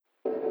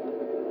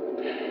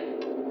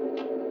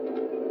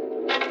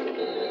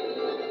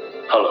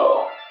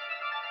Hello.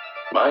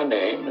 My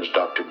name is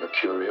Dr.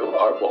 Mercurial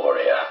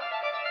Arborea,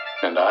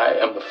 and I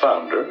am the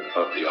founder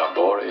of the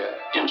Arborea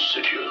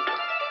Institute.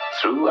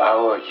 Through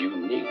our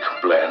unique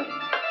blend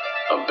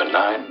of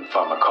benign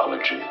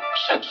pharmacology,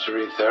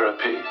 sensory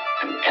therapy,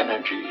 and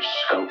energy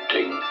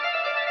sculpting,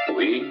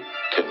 we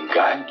can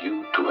guide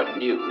you to a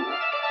new,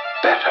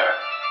 better,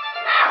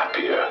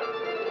 happier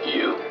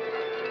you.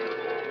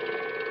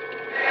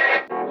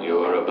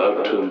 You're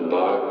about to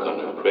embark on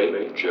a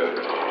great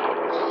journey.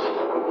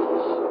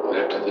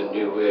 Let the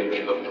new age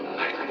of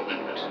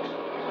enlightenment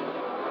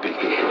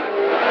begin.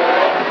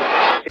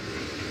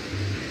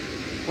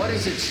 What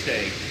is at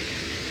stake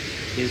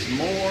is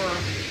more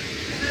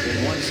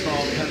than one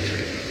small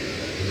country.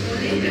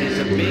 It is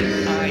a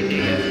big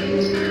idea,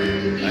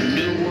 a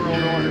new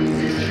world order.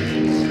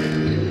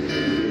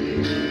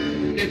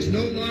 It's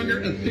no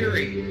longer a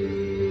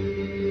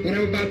theory. What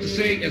I'm about to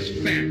say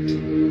is fact.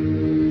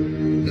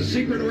 The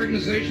secret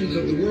organizations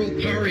of the world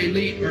power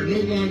elite are no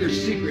longer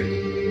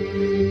secret.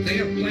 They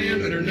have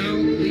planned and are now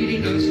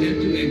leading us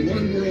into a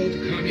one-world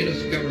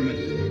communist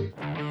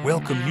government.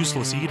 Welcome,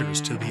 useless eaters,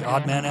 to the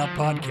Odd Man Out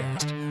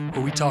podcast,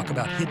 where we talk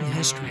about hidden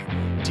history,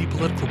 deep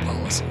political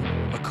policy,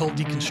 occult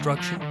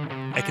deconstruction,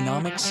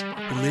 economics,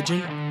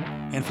 religion,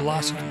 and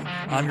philosophy.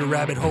 I'm your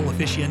rabbit hole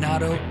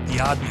aficionado, the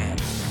Odd Man.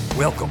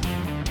 Welcome.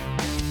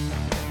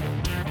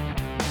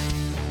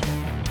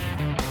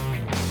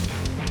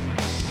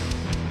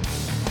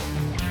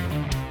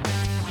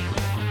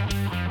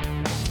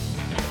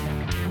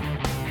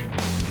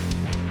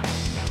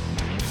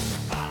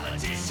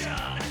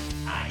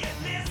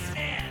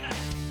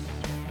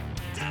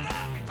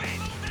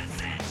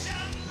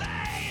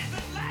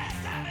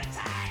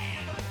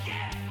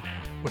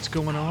 What's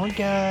going on,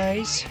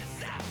 guys?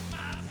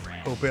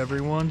 Hope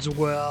everyone's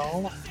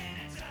well.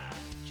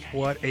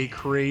 What a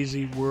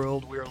crazy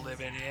world we're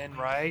living in,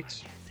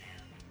 right?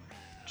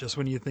 Just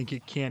when you think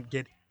it can't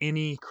get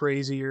any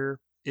crazier,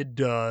 it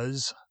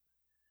does.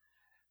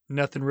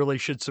 Nothing really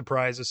should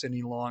surprise us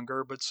any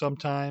longer, but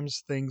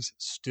sometimes things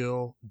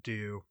still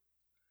do.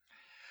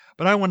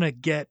 But I don't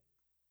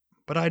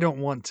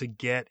want to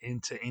get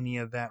into any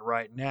of that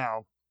right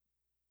now.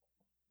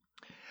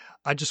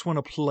 I just want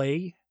to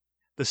play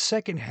the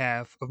second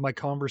half of my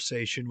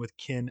conversation with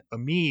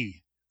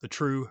Ammi, the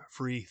true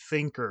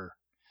Freethinker.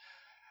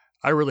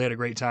 I really had a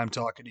great time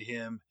talking to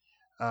him.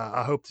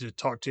 I hope to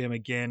talk to him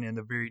again in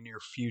the very near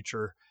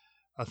future.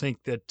 I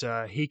think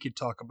that he could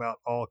talk about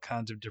all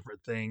kinds of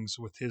different things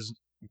with his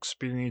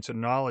experience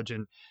and knowledge.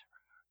 And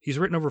he's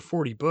written over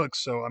 40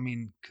 books. So, I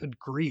mean, good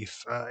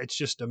grief. It's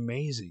just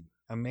amazing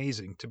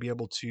to be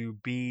able to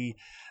be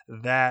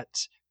that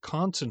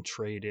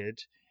concentrated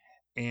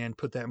and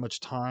put that much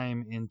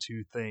time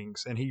into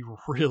things. And he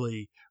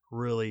really,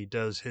 really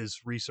does his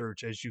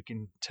research, as you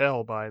can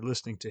tell by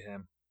listening to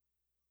him.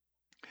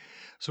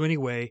 So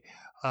anyway,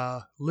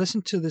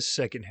 listen to this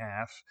second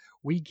half.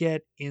 We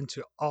get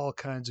into all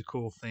kinds of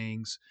cool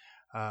things.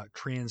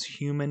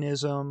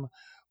 Transhumanism.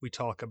 We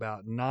talk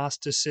about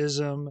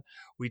Gnosticism.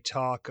 We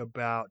talk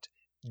about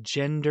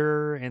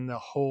gender and the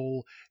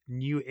whole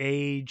new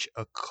age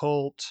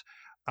occult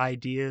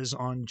ideas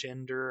on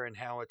gender and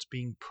how it's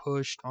being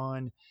pushed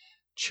on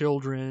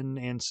children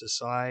and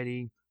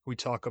society. We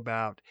talk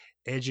about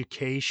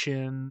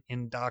education,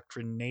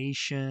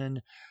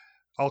 indoctrination,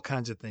 all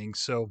kinds of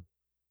things. So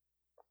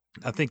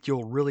I think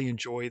you'll really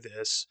enjoy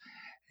this.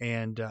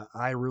 And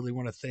I really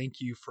want to thank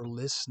you for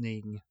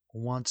listening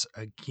once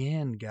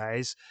again,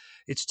 guys.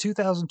 It's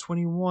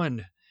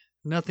 2021.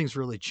 Nothing's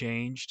really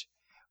changed.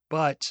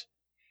 But,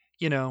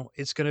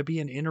 it's going to be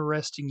an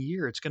interesting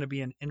year. It's going to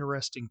be an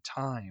interesting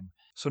time.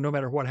 So no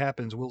matter what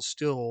happens, we'll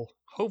still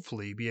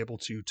hopefully be able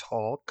to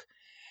talk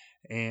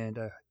and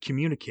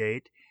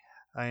communicate.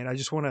 And I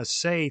just want to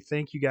say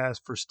thank you guys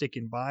for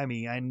sticking by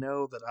me. I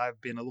know that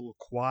I've been a little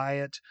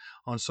quiet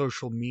on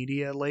social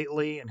media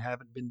lately and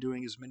haven't been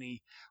doing as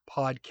many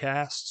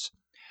podcasts.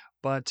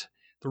 But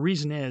the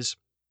reason is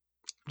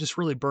I'm just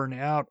really burned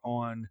out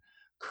on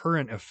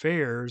current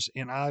affairs,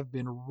 and I've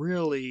been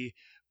really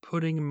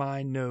putting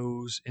my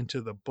nose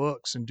into the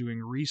books and doing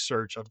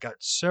research. I've got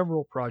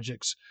several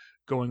projects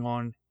going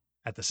on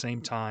at the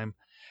same time,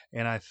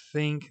 and I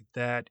think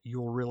that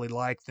you'll really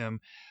like them.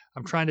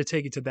 I'm trying to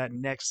take it to that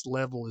next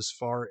level as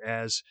far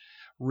as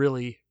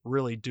really,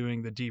 really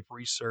doing the deep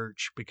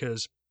research,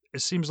 because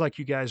it seems like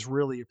you guys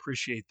really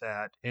appreciate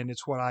that, and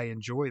it's what I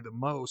enjoy the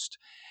most.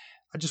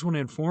 I just want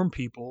to inform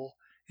people,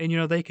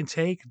 and they can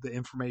take the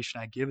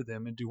information I give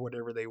them and do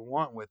whatever they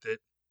want with it.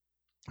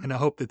 And I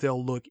hope that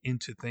they'll look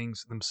into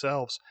things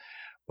themselves.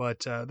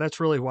 But that's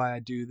really why I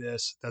do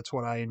this. That's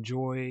what I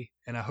enjoy,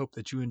 and I hope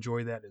that you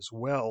enjoy that as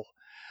well.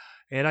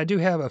 And I do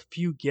have a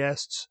few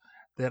guests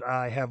that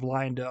I have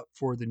lined up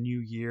for the new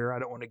year. I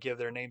don't want to give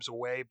their names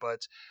away,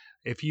 but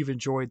if you've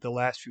enjoyed the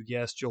last few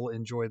guests, you'll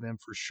enjoy them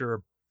for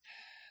sure.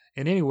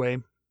 And anyway,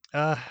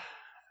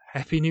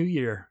 Happy New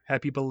Year.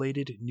 Happy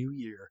belated New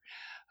Year.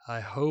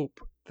 I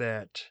hope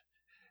that,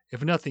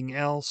 if nothing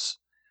else,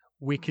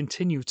 we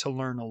continue to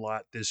learn a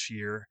lot this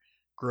year,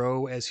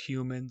 grow as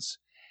humans,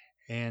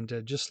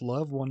 and just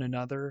love one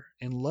another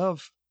and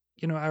love,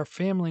 our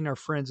family and our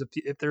friends.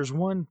 If there's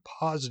one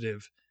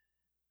positive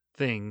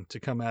thing to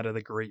come out of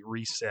the Great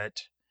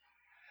Reset,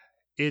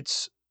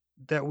 it's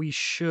that we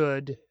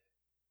should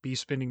be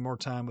spending more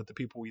time with the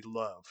people we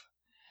love,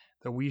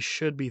 that we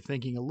should be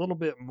thinking a little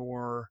bit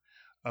more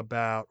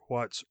about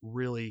what's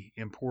really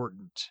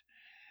important.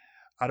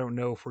 I don't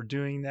know if we're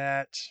doing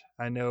that.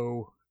 I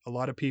know a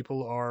lot of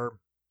people are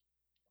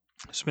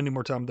spending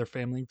more time with their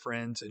family and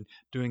friends and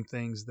doing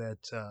things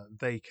that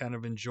they kind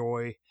of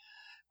enjoy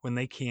when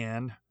they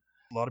can.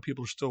 A lot of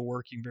people are still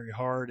working very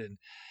hard, and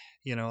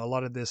a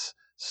lot of this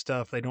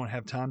stuff they don't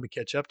have time to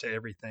catch up to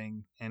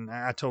everything, and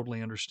I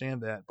totally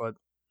understand that. But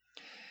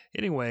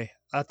anyway,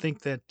 I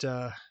think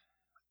that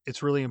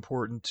it's really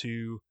important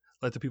to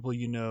let the people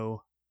you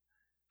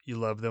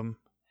love them,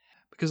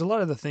 because a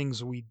lot of the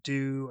things we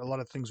do, a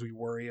lot of things we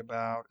worry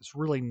about, is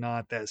really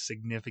not that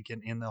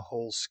significant in the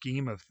whole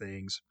scheme of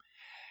things.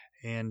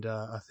 And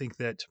I think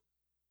that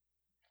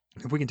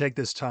if we can take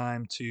this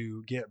time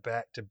to get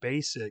back to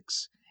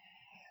basics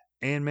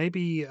and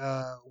maybe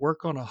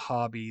work on a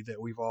hobby that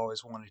we've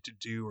always wanted to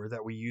do or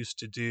that we used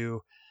to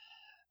do,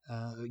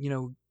 uh, you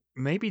know,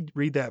 maybe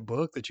read that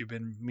book that you've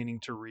been meaning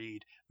to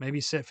read. Maybe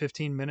set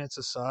 15 minutes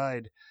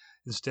aside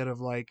instead of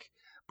like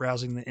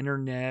browsing the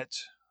internet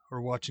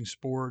or watching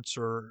sports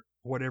or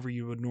whatever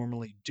you would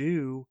normally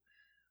do.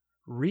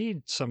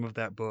 Read some of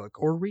that book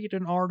or read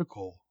an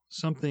article,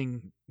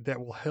 something that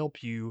will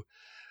help you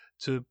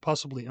to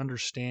possibly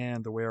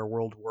understand the way our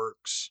world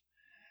works.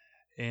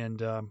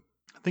 And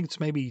I think it's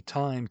maybe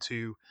time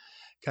to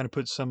kind of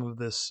put some of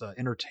this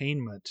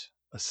entertainment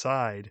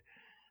aside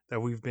that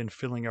we've been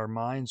filling our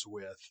minds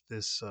with,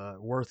 this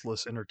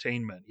worthless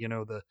entertainment.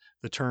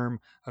 The term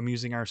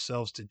amusing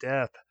ourselves to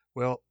death.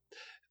 Well,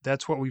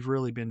 that's what we've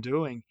really been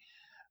doing.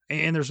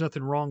 And there's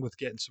nothing wrong with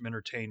getting some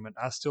entertainment.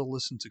 I still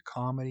listen to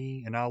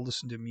comedy and I'll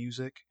listen to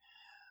music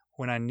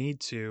when I need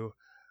to.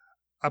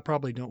 I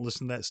probably don't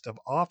listen to that stuff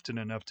often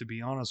enough, to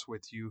be honest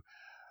with you,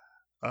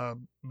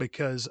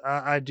 because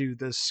I do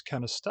this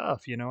kind of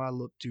stuff. I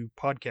look do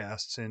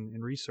podcasts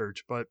and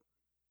research, but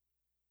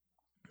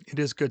it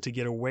is good to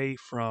get away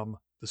from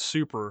the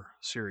super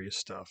serious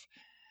stuff.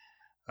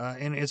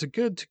 And it's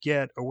good to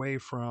get away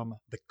from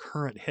the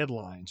current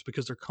headlines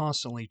because they're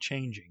constantly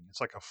changing.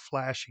 It's like a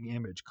flashing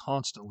image,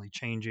 constantly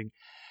changing,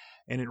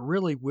 and it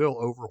really will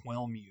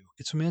overwhelm you.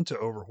 It's meant to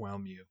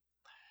overwhelm you.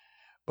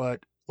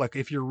 But like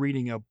if you're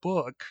reading a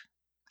book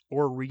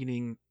or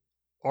reading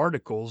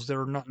articles that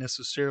are not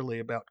necessarily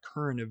about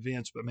current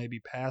events, but maybe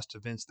past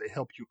events that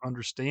help you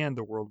understand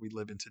the world we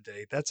live in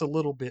today, that's a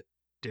little bit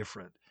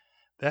different.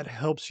 That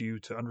helps you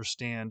to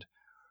understand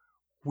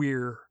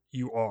where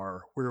you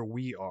are, where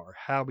we are,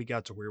 how we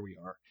got to where we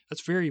are.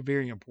 That's very,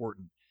 very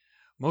important.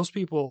 Most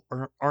people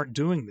aren't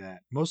doing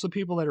that. Most of the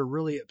people that are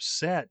really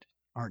upset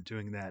aren't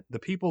doing that. The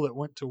people that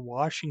went to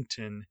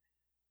Washington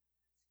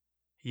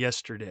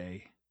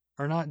yesterday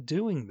are not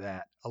doing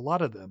that. A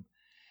lot of them.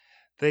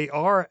 They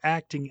are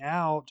acting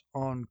out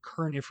on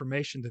current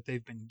information that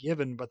they've been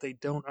given, but they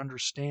don't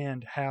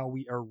understand how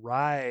we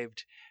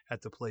arrived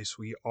at the place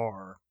we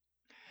are.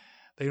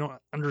 They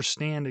don't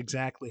understand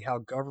exactly how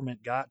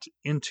government got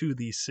into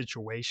the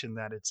situation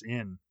that it's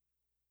in.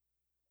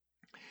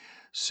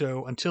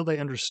 So until they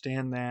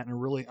understand that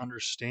and really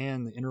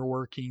understand the inner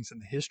workings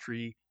and the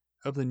history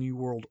of the New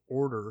World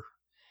Order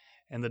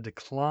and the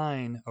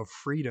decline of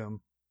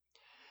freedom,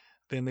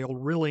 then they'll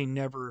really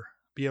never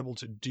be able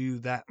to do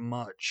that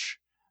much,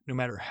 no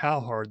matter how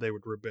hard they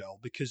would rebel,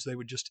 because they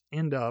would just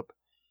end up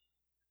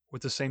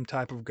with the same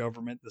type of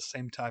government, the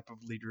same type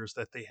of leaders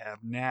that they have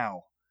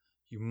now.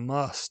 You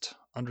must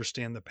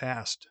understand the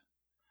past.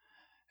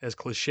 As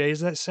cliche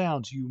as that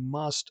sounds, you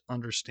must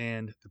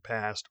understand the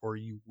past or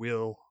you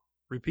will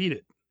repeat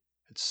it.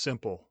 It's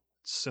simple.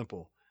 It's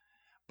simple.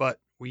 But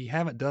we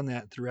haven't done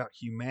that throughout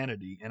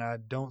humanity, and I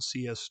don't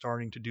see us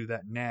starting to do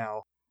that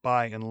now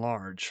by and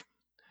large.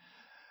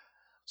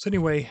 So,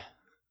 anyway,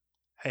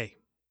 hey,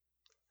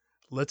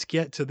 let's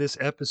get to this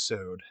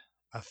episode.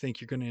 I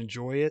think you're going to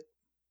enjoy it,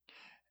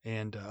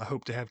 and I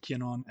hope to have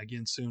Ken on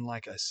again soon,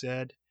 like I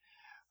said.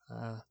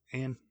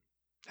 And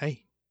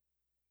hey,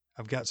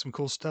 I've got some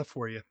cool stuff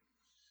for you.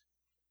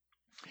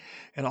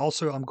 And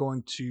also, I'm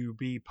going to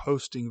be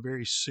posting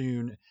very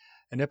soon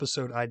an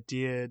episode I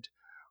did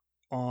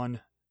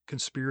on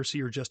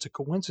conspiracy or just a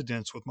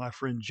coincidence with my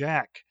friend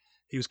Jack.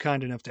 He was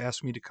kind enough to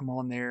ask me to come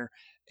on there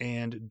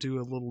and do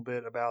a little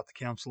bit about the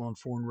Council on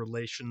Foreign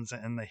Relations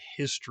and the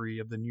history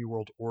of the New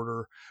World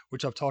Order,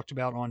 which I've talked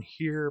about on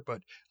here,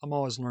 but I'm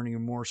always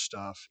learning more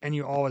stuff. And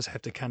you always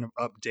have to kind of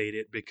update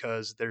it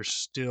because they're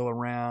still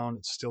around.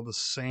 It's still the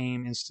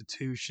same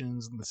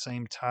institutions and the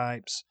same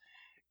types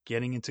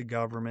getting into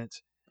government.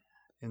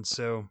 And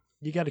so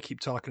you got to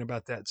keep talking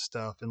about that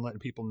stuff and letting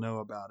people know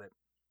about it.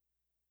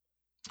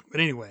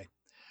 But anyway,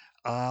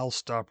 I'll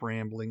stop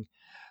rambling.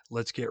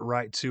 Let's get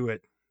right to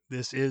it.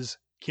 This is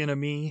Ken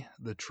Ammi,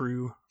 the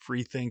true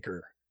free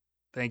thinker.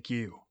 Thank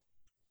you.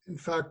 In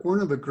fact, one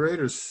of the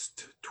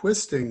greatest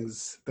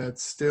twistings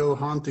that's still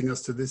haunting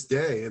us to this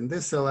day, and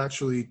this will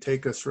actually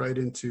take us right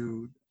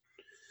into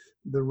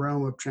the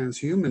realm of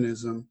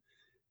transhumanism,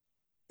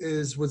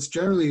 is what's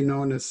generally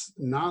known as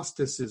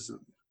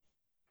Gnosticism.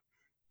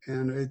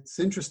 And it's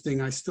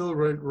interesting, I still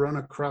run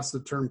across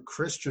the term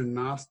Christian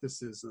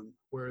Gnosticism,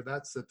 where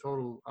that's a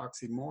total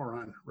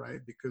oxymoron, right?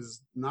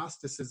 Because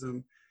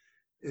Gnosticism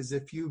is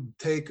if you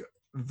take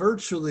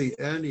virtually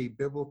any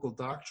biblical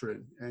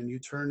doctrine and you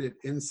turn it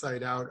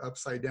inside out,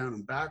 upside down,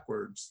 and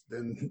backwards,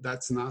 then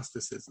that's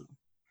Gnosticism,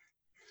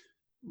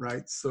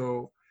 right?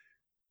 So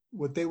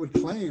what they would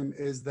claim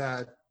is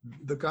that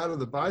the God of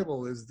the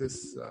Bible is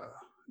this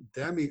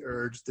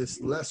demiurge,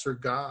 this lesser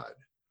God,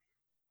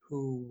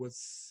 who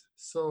was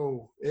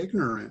so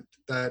ignorant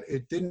that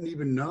it didn't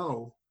even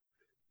know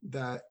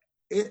that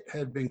it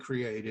had been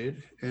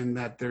created and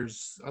that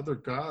there's other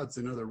gods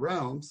in other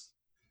realms,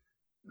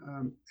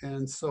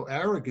 and so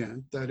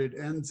arrogant that it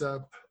ends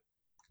up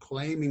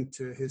claiming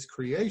to his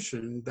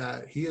creation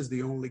that he is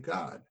the only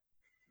God.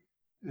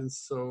 And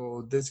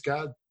so this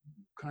God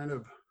kind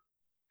of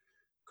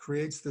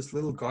creates this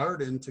little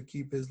garden to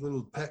keep his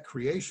little pet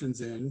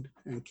creations in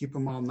and keep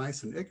them all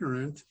nice and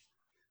ignorant.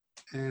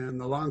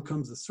 And along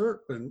comes the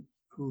serpent,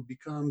 who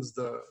becomes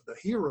the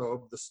hero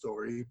of the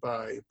story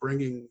by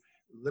bringing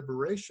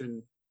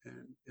liberation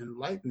and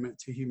enlightenment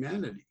to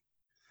humanity,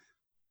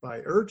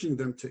 by urging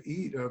them to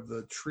eat of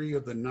the tree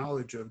of the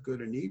knowledge of good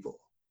and evil,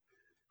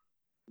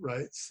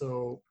 right?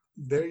 So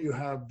there you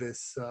have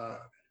this, a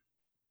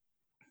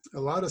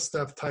lot of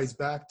stuff ties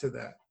back to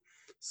that,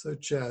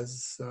 such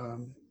as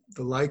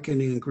the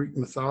likening in Greek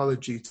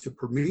mythology to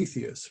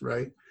Prometheus,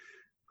 right?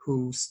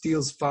 Who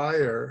steals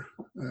fire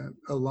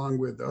along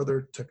with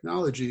other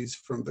technologies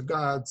from the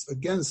gods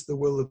against the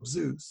will of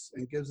Zeus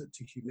and gives it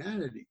to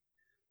humanity.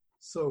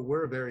 So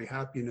we're very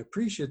happy and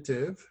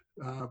appreciative,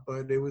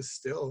 but it was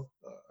still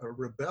a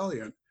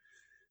rebellion.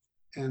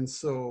 And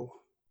so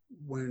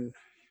when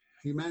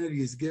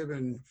humanity is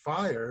given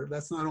fire,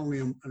 that's not only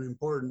an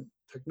important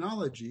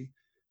technology,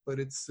 but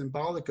it's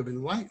symbolic of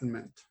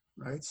enlightenment,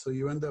 right? So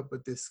you end up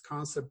with this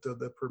concept of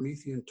the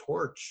Promethean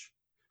torch,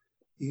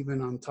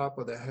 even on top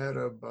of the head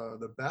of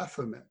the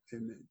Baphomet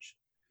image.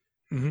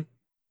 Mm-hmm.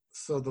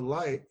 So the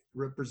light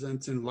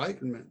represents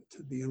enlightenment,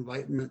 the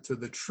enlightenment to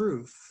the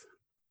truth.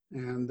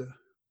 And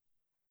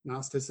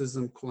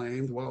Gnosticism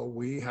claimed, well,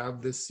 we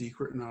have this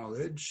secret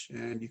knowledge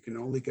and you can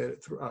only get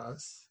it through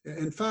us.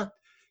 In fact,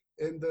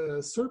 in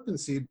the Serpent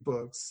Seed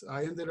books,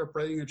 I ended up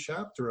writing a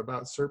chapter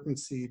about Serpent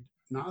Seed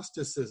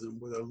Gnosticism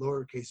with a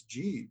lowercase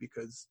g,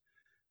 because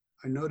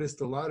I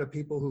noticed a lot of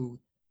people who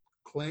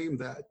claim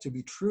that to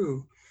be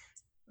true,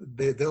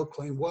 they'll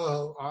claim,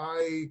 well,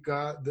 I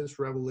got this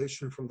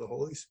revelation from the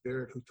Holy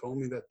Spirit who told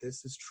me that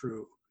this is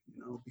true,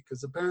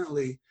 because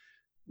apparently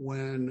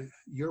when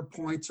your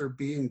points are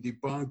being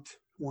debunked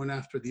one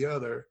after the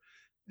other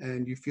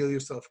and you feel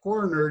yourself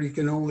cornered, you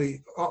can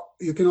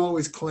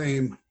always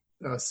claim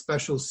a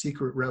special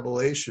secret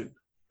revelation.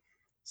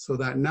 So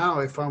that now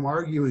if I'm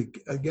arguing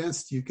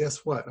against you,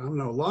 guess what? I'm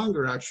no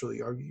longer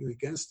actually arguing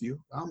against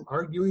you. I'm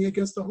arguing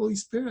against the Holy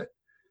Spirit.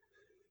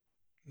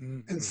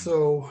 Mm-hmm. And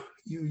so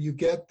you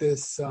get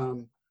this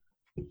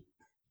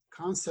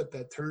concept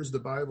that turns the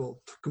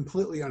Bible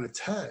completely on its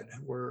head,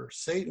 where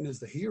Satan is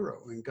the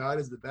hero and God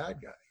is the bad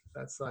guy.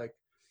 That's like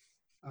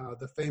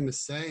the famous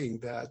saying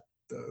that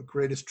the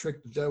greatest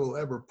trick the devil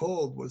ever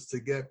pulled was to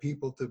get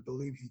people to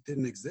believe he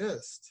didn't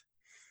exist.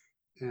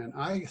 And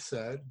I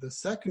said the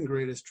second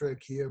greatest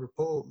trick he ever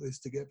pulled is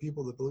to get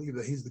people to believe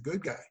that he's the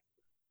good guy.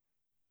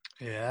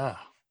 Yeah,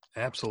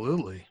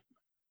 absolutely.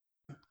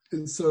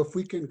 And so if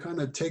we can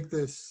kind of take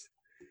this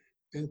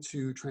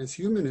into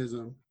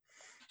transhumanism,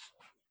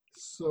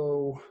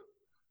 so,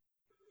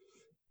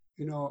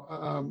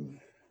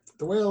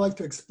 the way I like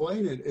to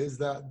explain it is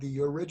that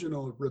the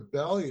original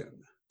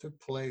rebellion took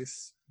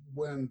place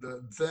when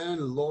the then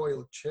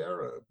loyal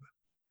cherub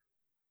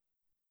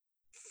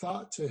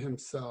thought to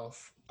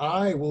himself,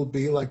 I will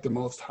be like the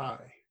Most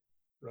High,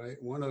 right?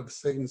 One of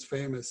Satan's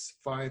famous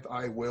 5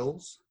 I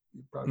wills.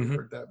 You've probably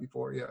heard that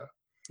before, yeah.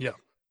 Yeah.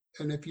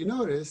 And if you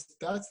notice,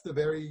 that's the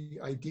very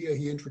idea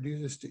he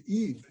introduces to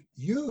Eve.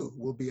 You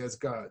will be as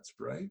gods,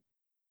 right?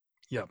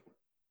 Yep.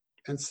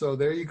 And so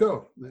there you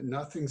go.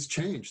 Nothing's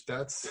changed.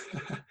 That's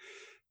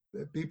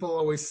people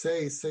always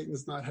say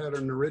Satan's not had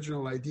an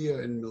original idea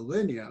in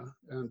millennia.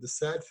 And the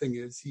sad thing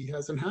is he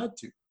hasn't had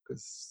to,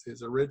 because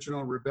his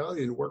original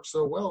rebellion worked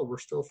so well. We're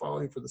still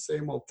falling for the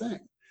same old thing.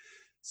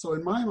 So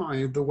in my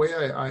mind, the way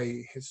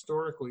I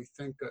historically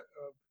think of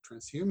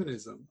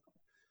transhumanism,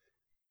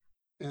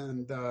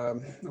 and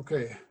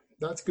okay,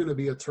 that's going to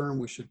be a term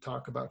we should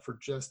talk about for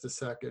just a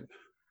second.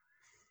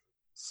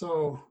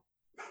 So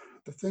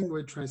the thing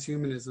with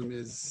transhumanism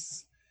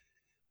is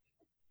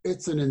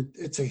it's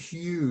a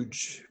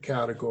huge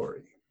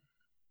category,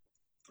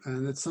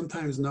 and it's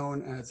sometimes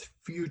known as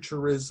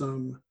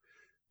futurism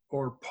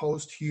or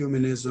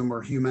post-humanism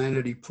or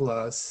humanity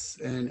plus,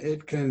 and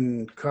it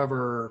can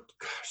cover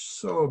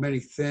so many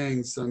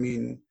things. I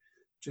mean,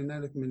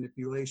 genetic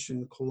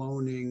manipulation,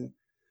 cloning,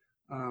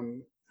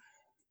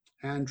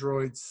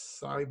 androids,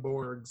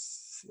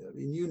 cyborgs, I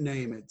mean, you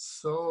name it,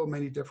 so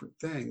many different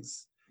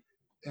things.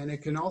 And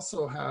it can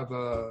also have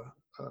a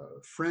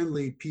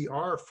friendly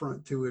PR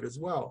front to it as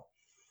well.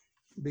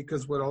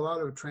 Because what a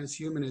lot of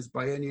transhumanists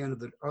by any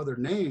other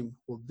name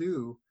will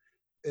do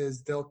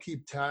is they'll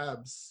keep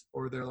tabs,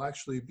 or they'll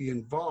actually be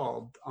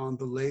involved on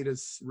the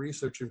latest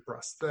research in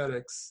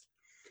prosthetics,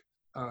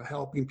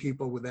 helping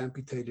people with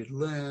amputated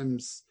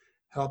limbs,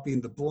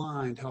 helping the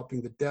blind,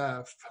 helping the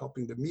deaf,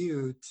 helping the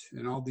mute,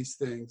 and all these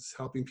things,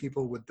 helping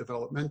people with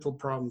developmental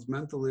problems,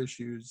 mental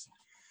issues,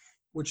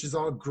 which is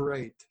all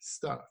great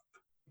stuff.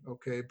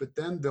 Okay, but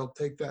then they'll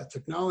take that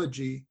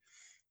technology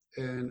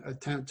and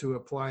attempt to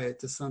apply it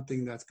to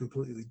something that's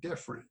completely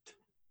different,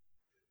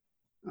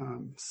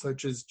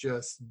 such as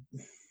just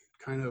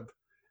kind of,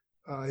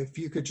 if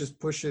you could just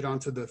push it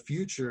onto the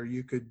future,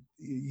 you could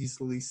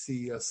easily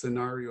see a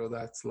scenario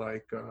that's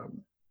like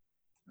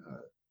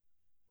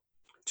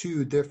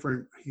two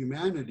different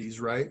humanities,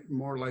 right?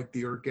 More like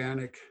the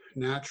organic,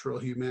 natural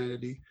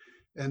humanity,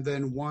 and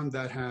then one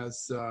that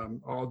has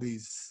all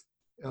these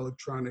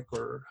electronic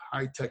or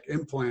high-tech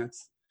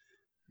implants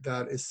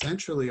that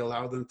essentially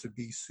allow them to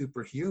be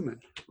superhuman,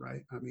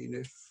 right? I mean,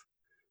 if,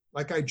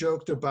 like I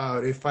joked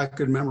about, if I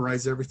could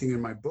memorize everything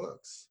in my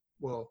books,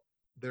 well,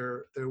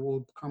 there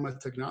will come a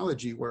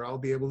technology where I'll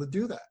be able to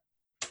do that.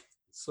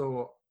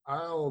 So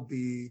I'll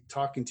be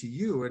talking to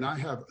you, and I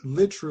have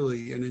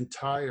literally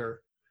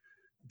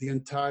the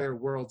entire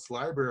world's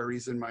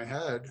libraries in my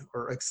head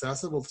are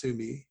accessible to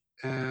me,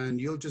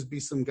 and you'll just be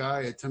some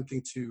guy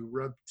attempting to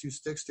rub two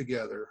sticks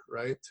together,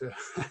 right?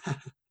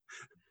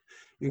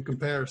 In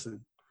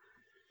comparison.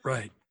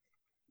 Right.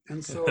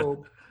 And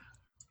so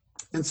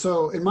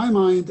in my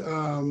mind,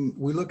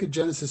 we look at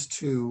Genesis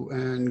 2,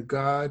 and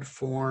God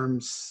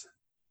forms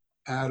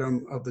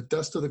Adam of the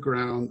dust of the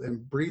ground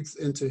and breathes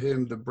into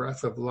him the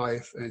breath of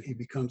life, and he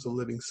becomes a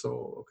living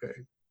soul. Okay.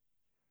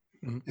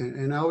 Mm-hmm.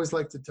 And I always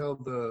like to tell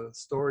the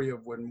story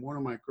of when one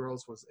of my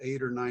girls was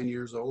 8 or 9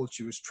 years old.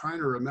 She was trying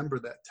to remember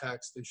that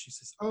text, and she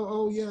says,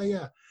 oh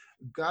yeah,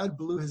 God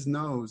blew his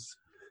nose.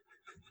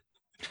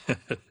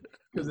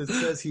 Because it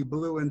says he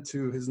blew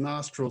into his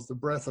nostrils the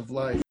breath of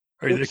life.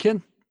 Are you there,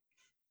 Ken?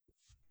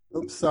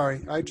 Oops,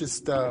 sorry. I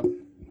just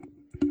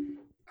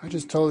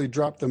totally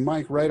dropped the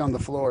mic right on the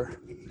floor.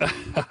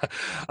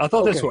 I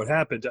thought that's what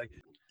happened.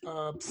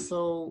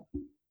 So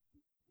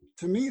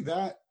to me,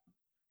 that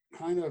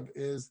kind of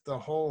is the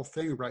whole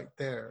thing right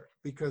there,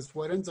 because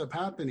what ends up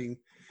happening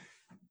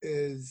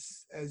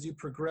is, as you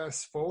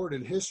progress forward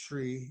in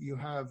history, you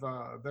have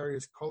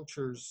various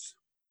cultures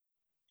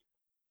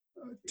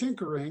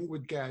tinkering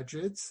with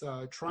gadgets,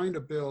 trying to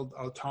build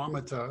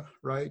automata,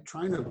 right?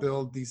 Trying to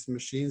build these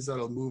machines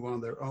that'll move on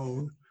their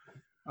own.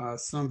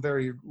 Some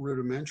very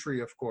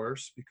rudimentary, of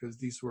course, because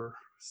these were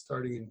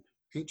starting in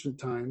ancient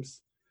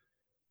times.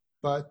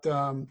 But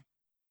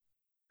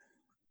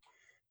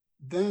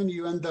then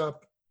you end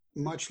up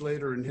much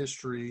later in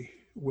history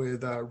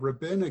with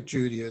rabbinic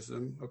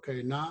Judaism,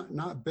 okay,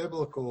 not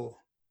biblical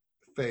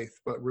faith,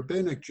 but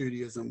rabbinic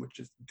Judaism, which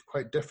is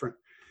quite different,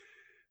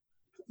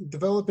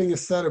 developing a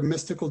set of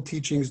mystical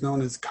teachings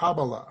known as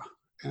Kabbalah.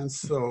 And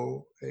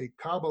so a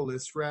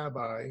Kabbalist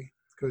rabbi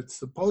could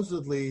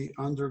supposedly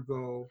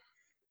undergo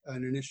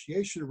an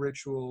initiation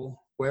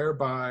ritual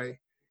whereby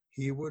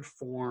he would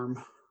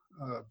form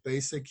a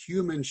basic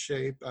human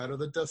shape out of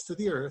the dust of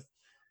the earth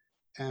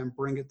and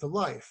bring it to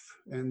life.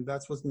 And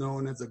that's what's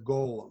known as a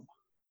golem.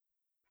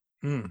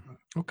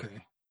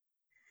 Okay.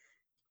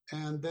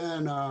 And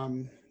then,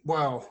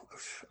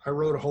 I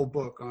wrote a whole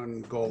book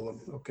on golem.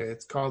 Okay,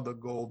 it's called the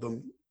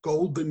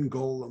Golden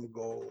Golem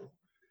Goal.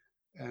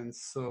 And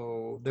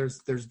so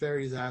there's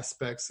various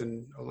aspects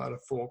and a lot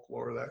of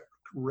folklore that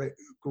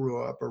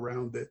grew up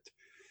around it.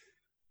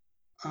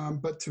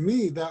 But to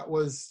me, that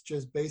was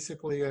just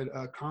basically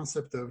a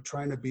concept of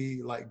trying to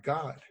be like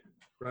God,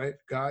 right?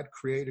 God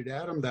created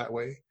Adam that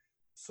way.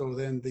 So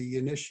then the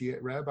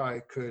initiate rabbi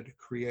could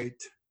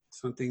create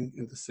something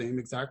in the same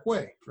exact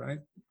way, right?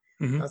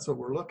 Mm-hmm. That's what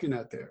we're looking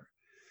at there.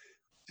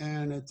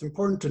 And it's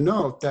important to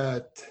note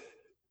that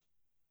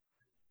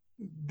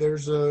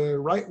there's a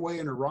right way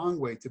and a wrong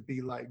way to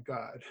be like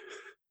God,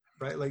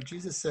 right? Like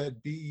Jesus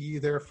said, be ye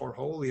therefore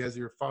holy as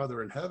your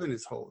Father in heaven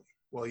is holy.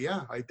 Well,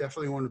 yeah, I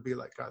definitely want to be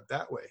like God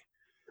that way.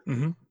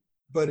 Mm-hmm.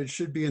 But it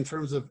should be in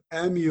terms of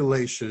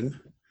emulation,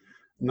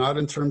 not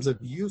in terms of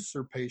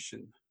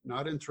usurpation,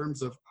 not in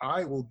terms of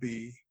I will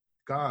be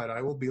God,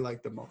 I will be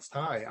like the Most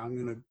High. I'm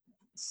going to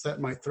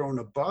set my throne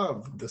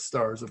above the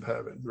stars of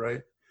heaven,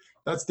 right?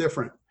 That's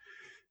different.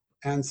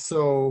 And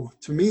so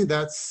to me,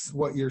 that's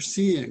what you're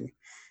seeing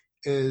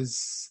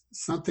is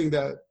something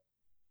that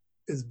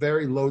is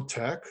very low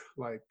tech,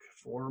 like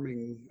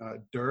forming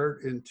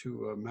dirt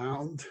into a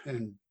mound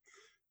and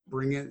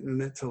bringing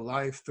it to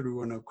life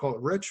through an occult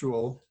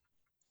ritual.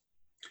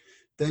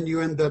 Then you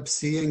end up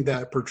seeing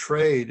that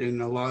portrayed in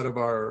a lot of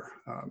our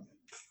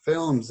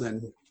films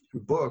and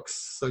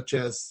books, such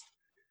as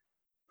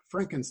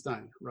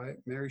Frankenstein, right?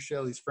 Mary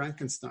Shelley's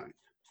Frankenstein.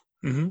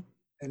 Mm-hmm.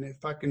 And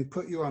if I can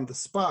put you on the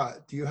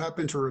spot, do you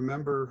happen to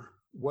remember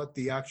what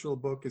the actual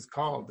book is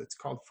called? It's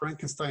called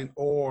Frankenstein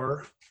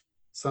or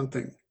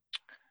something.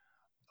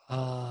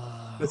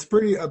 It's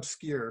pretty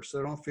obscure,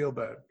 so don't feel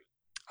bad.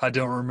 I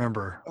don't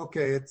remember.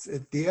 Okay,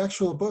 the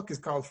actual book is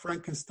called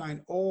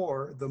Frankenstein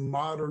or the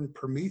Modern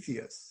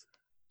Prometheus.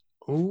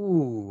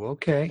 Ooh,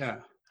 okay. Yeah.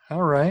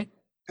 All right.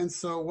 And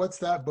so what's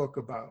that book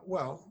about?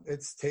 Well,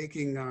 it's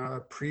taking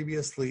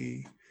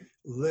previously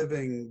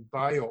living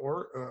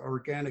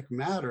organic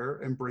matter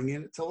and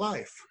bringing it to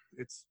life.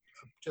 It's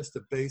just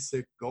a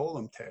basic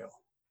golem tale,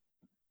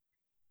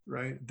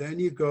 right? Then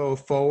you go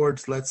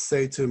forwards, let's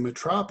say, to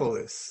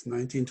Metropolis,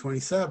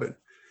 1927.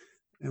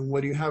 And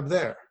what do you have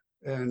there?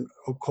 An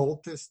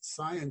occultist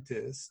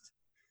scientist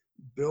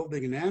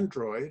building an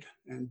android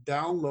and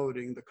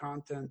downloading the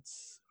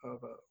contents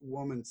of a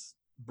woman's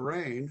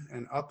brain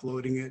and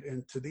uploading it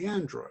into the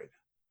android.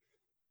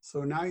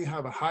 So now you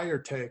have a higher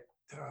tech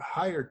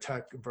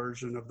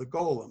version of the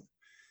golem,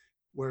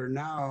 where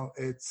now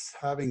it's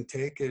having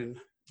taken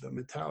the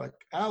metallic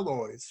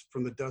alloys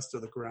from the dust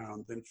of the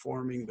ground and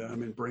forming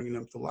them and bringing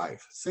them to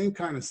life. Same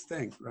kind of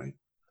thing, right?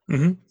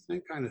 Mm-hmm.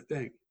 Same kind of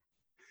thing.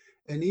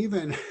 And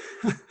even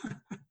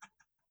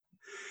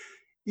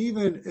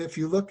even if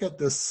you look at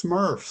the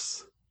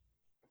Smurfs,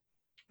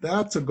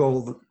 that's a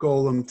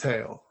golem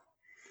tale.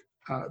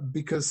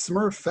 Because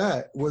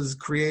Smurfette was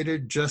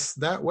created just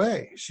that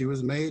way. She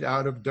was made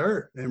out of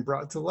dirt and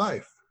brought to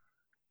life.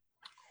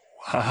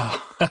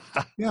 Wow.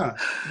 Yeah.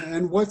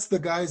 And what's the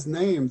guy's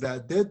name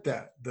that did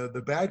that?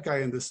 The bad guy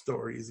in the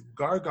story is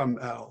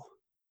Gargamel.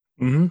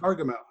 Mm-hmm.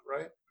 Gargamel,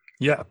 right?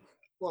 Yeah.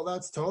 Well,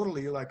 that's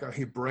totally like a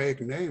Hebraic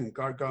name,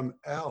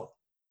 Gargamel.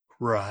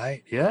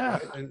 Right. Yeah.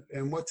 Right?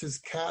 And what's his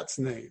cat's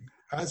name?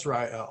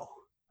 Azrael.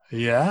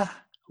 Yeah.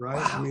 Right?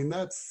 Wow. I mean,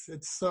 it's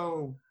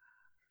so...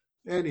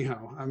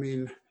 Anyhow, I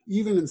mean,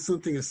 even in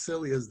something as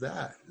silly as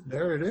that,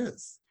 there it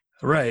is.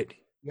 Right.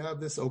 You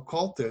have this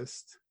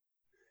occultist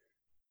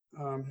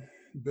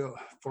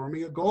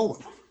forming a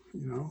golem,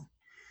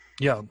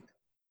 Yeah.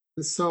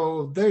 And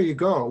so there you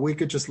go. We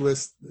could just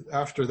list,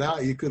 after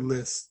that, you could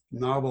list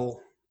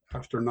novel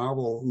after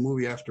novel,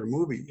 movie after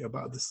movie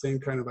about the same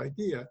kind of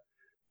idea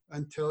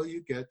until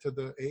you get to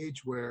the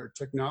age where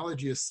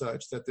technology is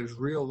such that there's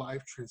real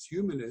life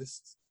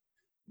transhumanists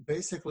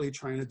basically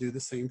trying to do the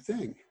same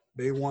thing.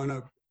 They want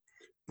to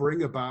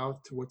bring about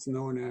what's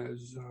known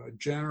as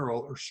general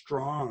or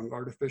strong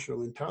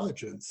artificial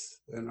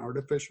intelligence, an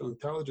artificial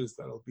intelligence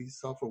that'll be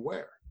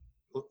self-aware,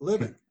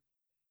 living.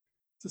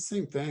 It's the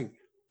same thing.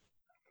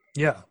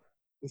 Yeah.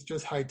 It's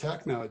just high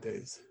tech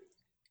nowadays.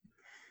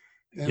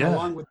 And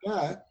along with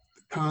that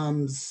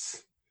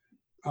comes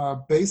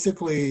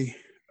basically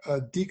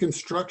a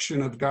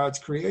deconstruction of God's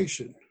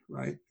creation,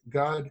 right?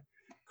 God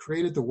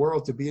created the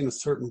world to be in a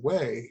certain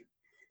way.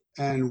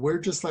 And we're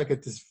just like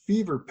at this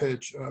fever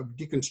pitch of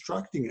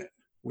deconstructing it.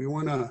 We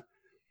want to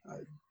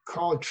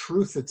call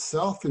truth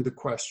itself into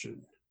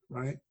question,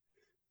 right?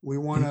 We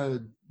want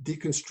to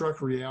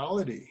deconstruct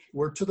reality.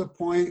 We're to the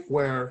point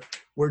where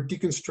we're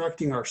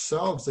deconstructing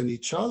ourselves and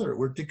each other.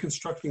 We're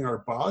deconstructing our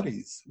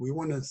bodies. We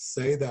want to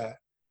say that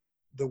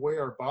the way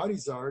our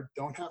bodies are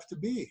don't have to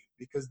be,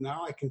 because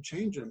now I can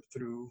change them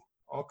through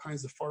all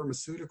kinds of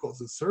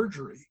pharmaceuticals and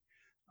surgery.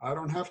 I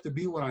don't have to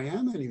be what I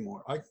am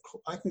anymore.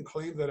 I can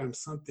claim that I'm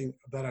something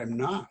that I'm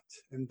not,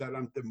 and that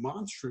I'm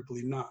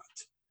demonstrably not.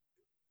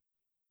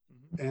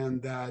 Mm-hmm.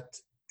 And that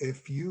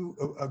if you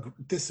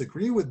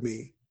disagree with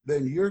me,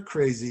 then you're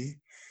crazy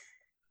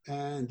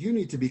and you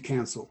need to be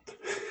canceled.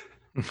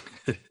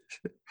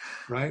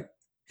 Right?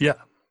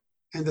 Yeah.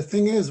 And the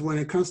thing is, when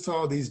it comes to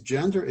all these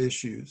gender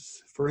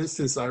issues, for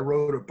instance, I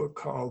wrote a book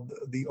called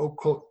The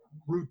Occult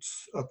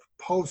Roots of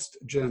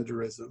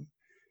Post-Genderism.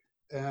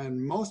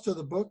 And most of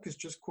the book is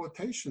just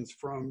quotations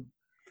from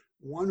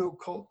one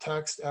occult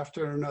text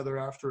after another,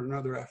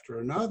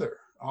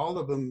 all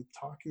of them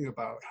talking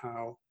about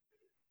how,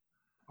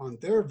 on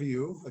their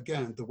view,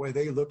 again, the way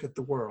they look at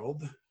the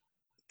world,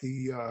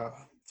 the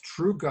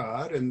true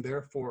God, and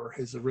therefore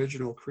his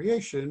original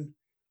creation,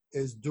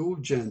 is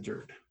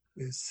dual-gendered,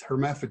 is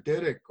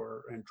hermaphroditic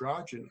or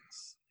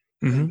androgynous,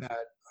 and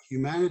that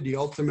humanity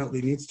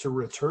ultimately needs to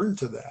return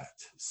to that.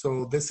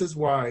 So this is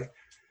why,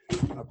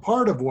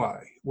 part of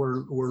why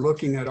we're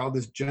looking at all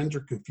this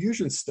gender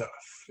confusion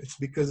stuff. It's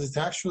because it's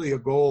actually a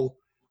goal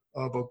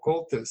of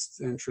occultists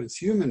and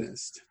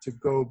transhumanists to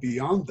go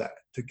beyond that,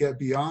 to get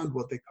beyond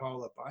what they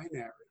call a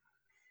binary,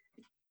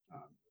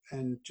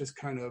 and just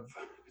kind of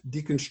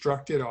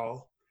deconstruct it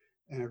all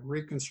and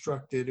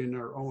reconstruct it in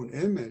our own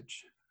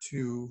image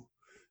to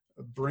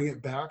bring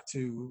it back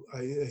to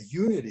a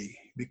unity,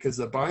 because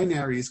a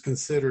binary is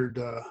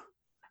considered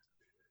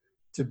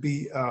to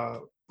be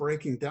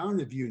breaking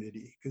down of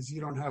unity, because you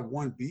don't have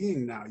one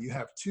being now, you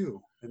have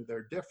two, and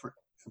they're different,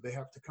 and they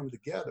have to come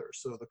together.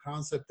 So the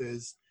concept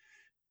is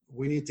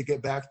we need to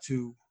get back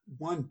to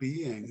one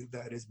being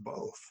that is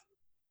both.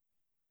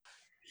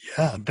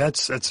 Yeah,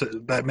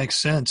 that makes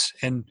sense.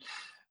 And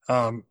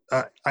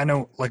I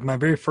know, like my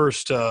very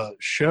first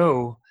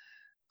show,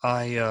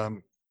 I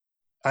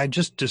I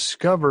just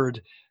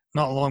discovered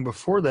not long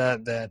before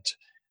that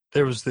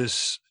there was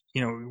this,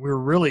 we were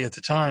really at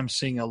the time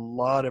seeing a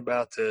lot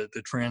about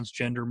the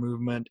transgender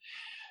movement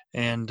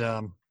and,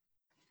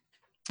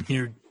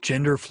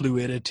 gender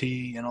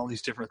fluidity and all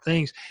these different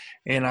things.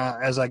 And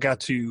as I got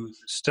to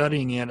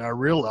studying it, I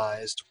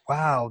realized,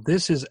 wow,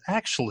 this is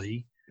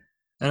actually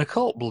an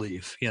occult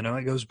belief.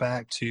 It goes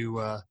back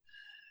to,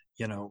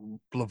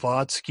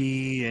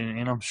 Blavatsky,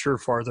 and I'm sure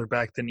farther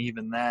back than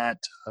even that,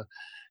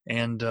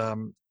 and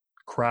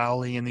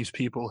Crowley and these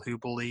people who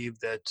believe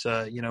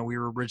that, we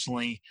were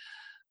originally,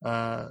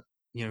 uh,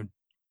 you know,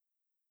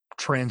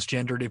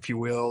 transgendered, if you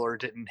will, or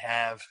didn't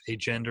have a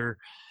gender.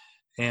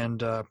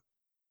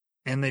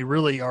 And they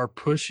really are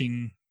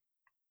pushing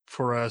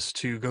for us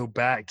to go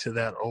back to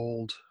that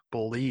old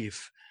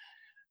belief.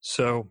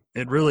 So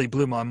it really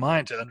blew my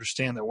mind to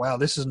understand that, wow,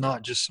 this is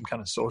not just some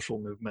kind of social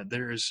movement.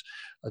 There is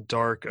a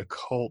dark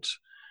occult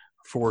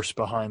force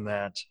behind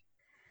that.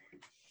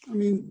 I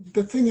mean,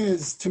 the thing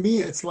is, to me,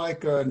 it's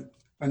like an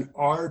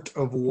art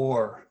of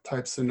war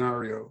type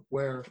scenario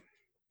where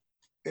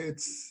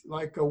it's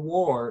like a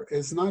war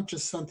is not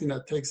just something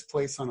that takes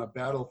place on a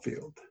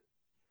battlefield.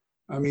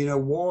 I mean, a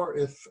war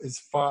is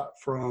fought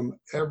from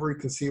every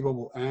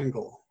conceivable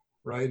angle,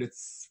 right?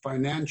 It's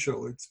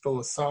financial, it's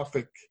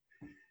philosophic,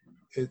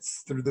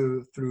 it's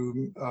through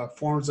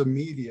forms of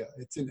media.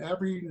 It's in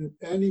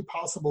any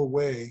possible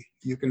way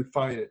you can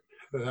fight it.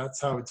 That's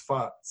how it's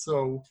fought.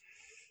 So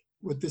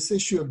with this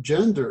issue of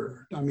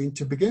gender, I mean,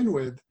 to begin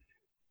with,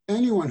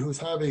 anyone who's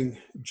having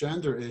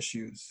gender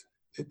issues,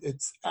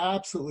 it's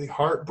absolutely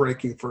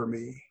heartbreaking for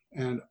me.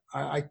 And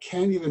I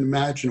can't even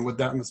imagine what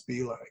that must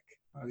be like.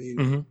 I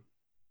mean,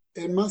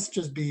 It must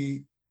just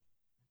be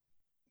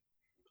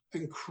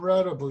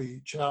incredibly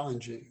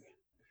challenging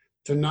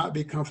to not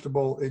be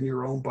comfortable in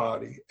your own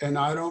body. And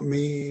I don't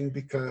mean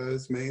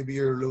because maybe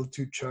you're a little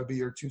too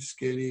chubby or too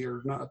skinny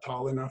or not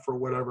tall enough or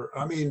whatever.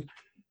 I mean,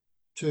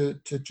 to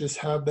just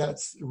have that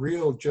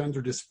real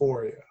gender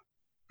dysphoria.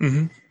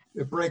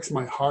 It breaks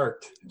my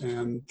heart.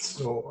 And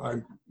so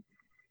I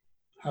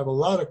have a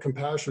lot of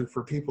compassion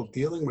for people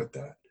dealing with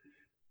that.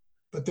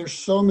 But there's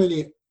so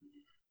many,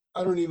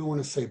 I don't even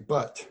want to say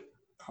but,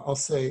 I'll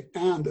say,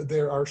 and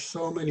there are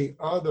so many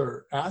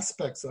other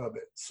aspects of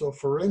it. So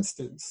for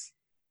instance,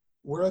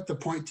 we're at the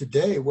point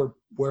today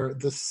where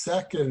the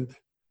second,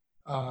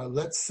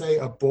 let's say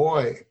a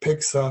boy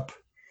picks up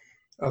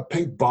a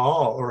pink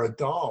ball or a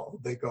doll,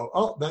 they go,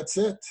 oh, that's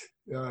it.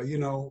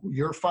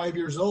 You're 5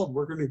 years old.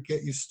 We're going to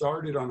get you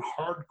started on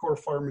hardcore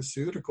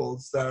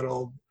pharmaceuticals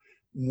that'll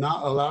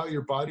not allow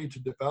your body to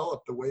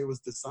develop the way it was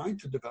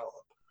designed to develop.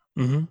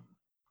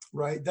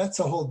 Right? That's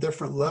a whole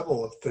different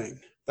level of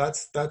thing.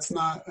 That's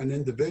not an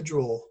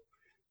individual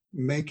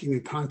making a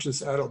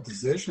conscious adult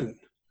decision.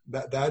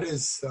 That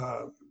is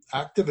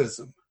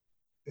activism.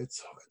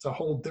 It's a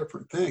whole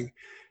different thing.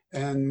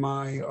 And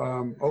my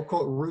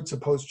Occult Roots of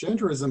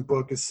Postgenderism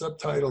book is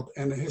subtitled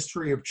 "And a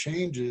History of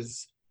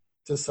Changes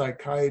to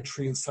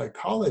Psychiatry and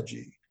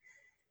Psychology,"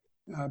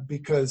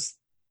 because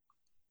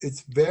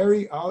it's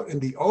very out in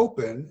the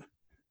open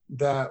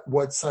that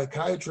what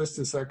psychiatrists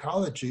and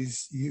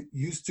psychologists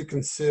used to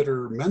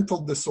consider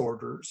mental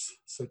disorders,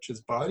 such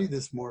as body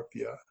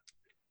dysmorphia,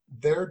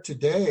 they're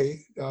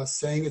today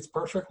saying it's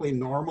perfectly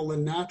normal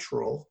and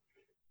natural.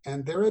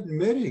 And they're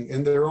admitting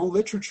in their own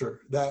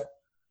literature that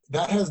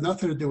has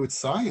nothing to do with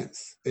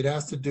science. It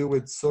has to do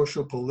with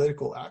social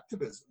political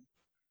activism,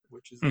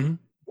 which is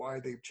why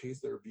they've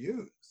changed their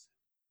views.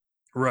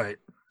 Right.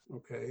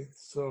 Okay,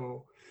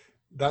 so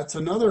that's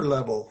another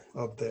level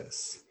of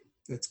this.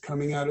 It's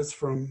coming at us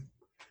from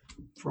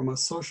a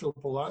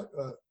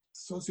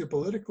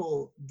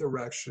socio-political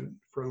direction,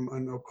 from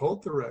an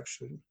occult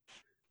direction.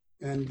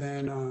 And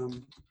then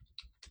I'm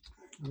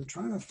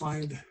trying to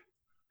find,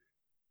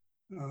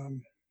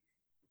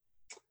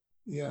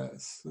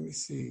 yes, let me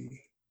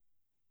see.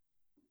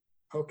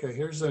 Okay,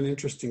 here's an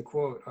interesting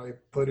quote I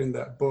put in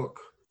that book.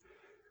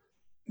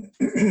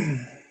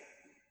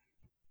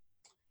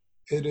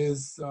 It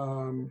is,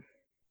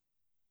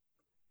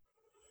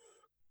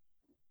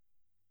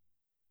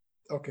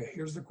 okay,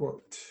 here's the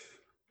quote.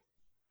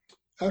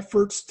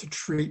 Efforts to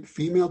treat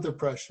female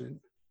depression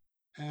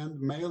and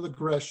male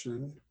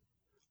aggression,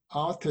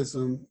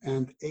 autism,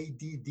 and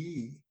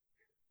ADD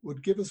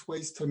would give us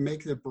ways to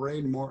make the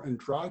brain more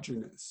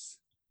androgynous.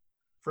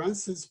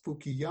 Francis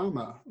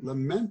Fukuyama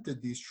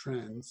lamented these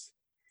trends,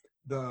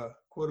 the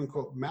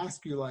quote-unquote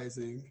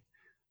masculizing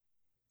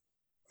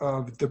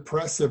of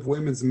depressive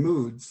women's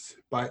moods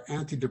by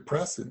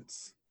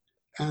antidepressants,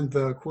 and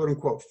the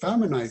quote-unquote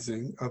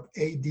feminizing of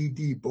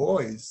ADD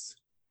boys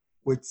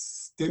with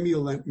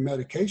stimulant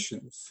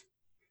medications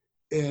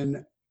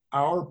in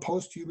our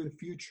post-human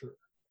future,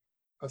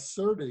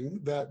 asserting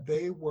that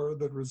they were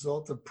the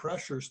result of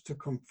pressures to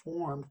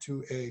conform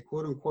to a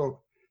quote-unquote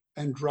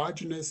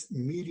androgynous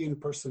median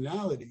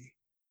personality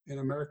in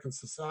American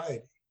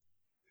society.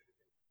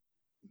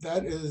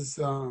 That is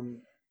a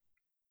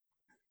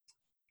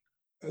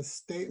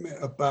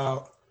statement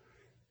about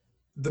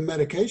the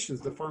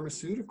medications, the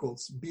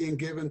pharmaceuticals being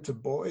given to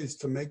boys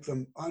to make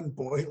them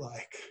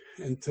unboy-like,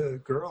 and to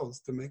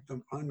girls to make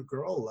them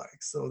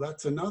ungirl-like. So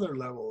that's another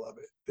level of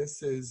it.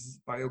 This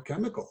is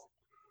biochemical,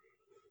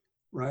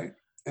 right?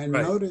 And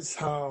Right. notice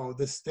how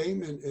the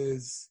statement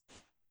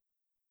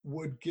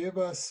would give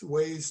us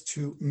ways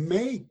to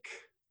make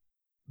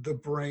the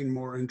brain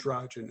more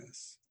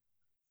androgynous,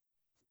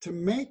 to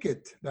make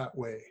it that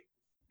way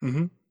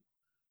Mm-hmm.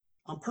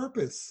 on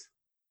purpose.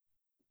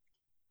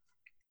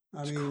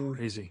 I It's mean,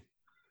 crazy.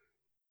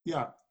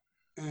 yeah.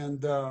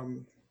 And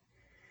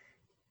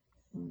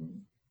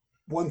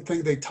one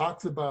thing they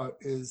talked about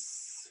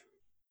is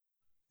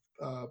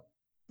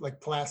like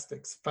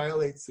plastics,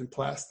 phthalates in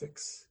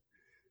plastics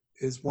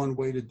is one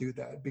way to do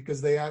that,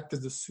 because they act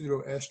as a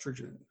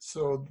pseudoestrogen.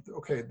 So,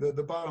 okay,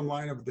 the bottom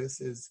line of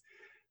this is,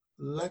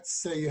 let's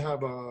say you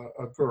have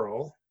a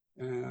girl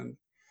and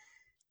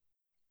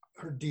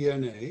her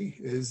DNA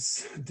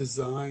is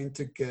designed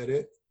to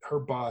get her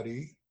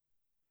body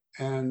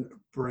and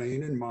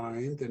brain and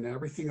mind and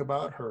everything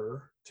about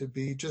her to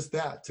be just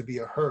that, to be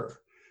a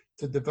her,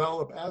 to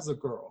develop as a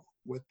girl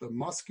with the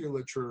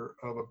musculature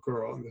of a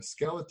girl and the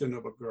skeleton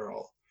of a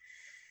girl.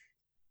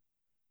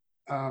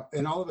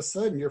 And all of a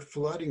sudden you're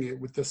flooding it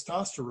with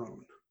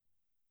testosterone.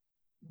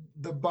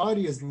 The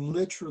body is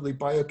literally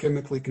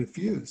biochemically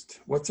confused.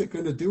 What's it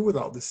going to do with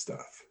all this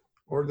stuff?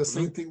 Or the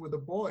same thing with a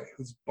boy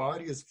whose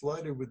body is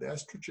flooded with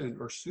estrogen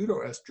or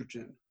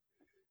pseudoestrogen.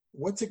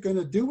 What's it going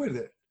to do with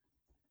it?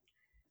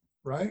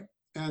 Right?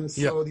 And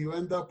so you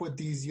end up with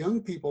these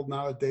young people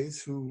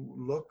nowadays who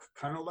look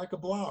kind of like a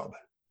blob,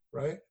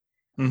 right?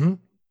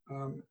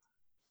 Mm-hmm.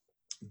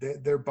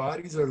 Their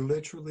bodies are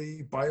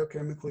literally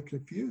biochemically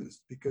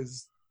confused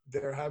because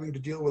they're having to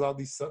deal with all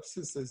these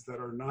substances that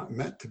are not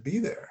meant to be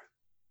there.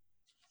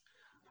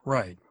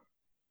 Right.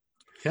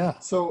 Yeah.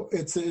 So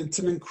it's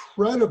an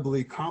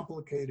incredibly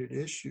complicated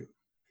issue.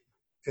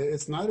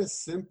 It's not as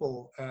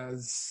simple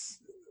as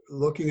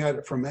looking at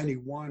it from any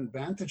one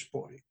vantage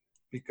point,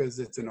 because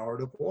it's an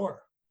art of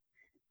war.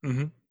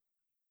 Mm-hmm.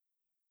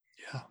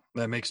 Yeah,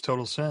 that makes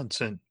total sense,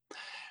 and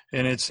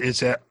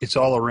it's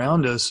all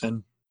around us.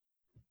 And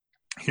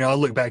I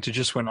look back to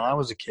just when I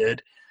was a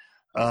kid,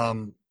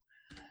 and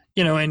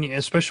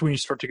especially when you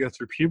start to go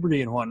through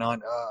puberty and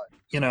whatnot,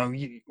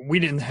 we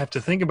didn't have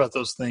to think about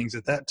those things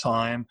at that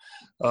time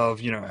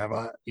of,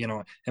 am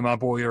I a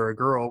boy or a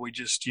girl? We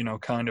just,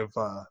 kind of,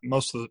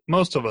 most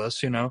of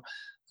us,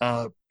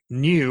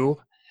 knew.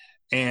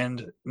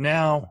 And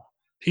now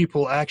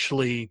people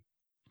actually,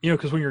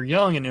 because when you're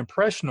young and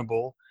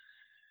impressionable,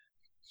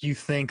 you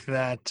think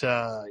that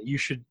you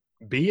should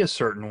be a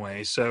certain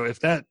way. So if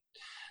that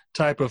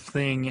type of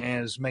thing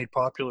is made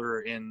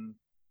popular in,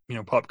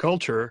 pop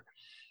culture,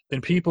 then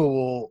people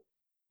will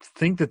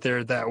think that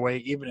they're that way,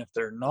 even if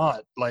they're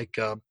not. Like,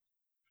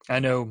 I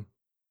know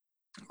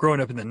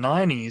growing up in the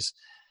 90s,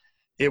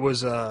 it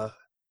was, and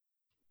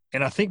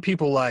I think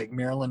people like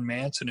Marilyn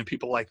Manson and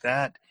people like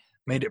that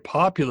made it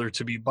popular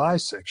to be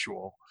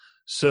bisexual.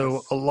 So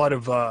Yes. a lot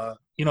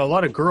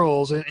of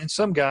girls and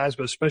some guys,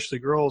 but especially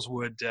girls,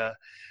 would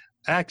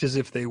act as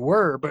if they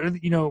were. But,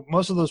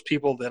 most of those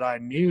people that I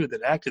knew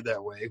that acted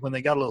that way, when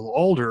they got a little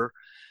older,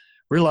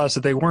 realized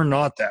that they were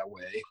not that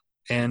way.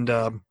 And,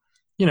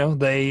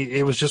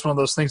 it was just one of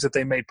those things that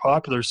they made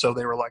popular. So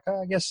they were like,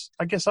 oh,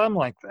 I guess I'm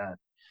like that.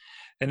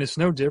 And it's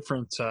no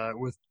different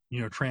with,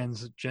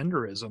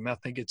 transgenderism. I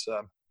think it's,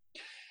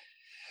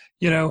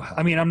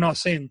 I'm not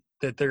saying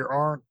that there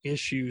aren't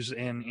issues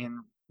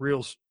in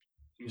real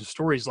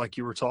stories like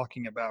you were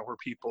talking about where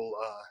people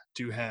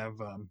do have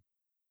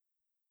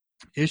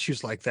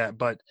issues like that,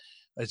 but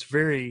it's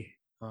very,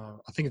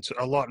 I think it's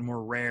a lot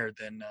more rare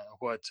than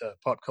what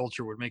pop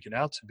culture would make it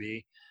out to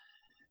be.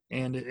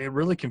 And it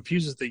really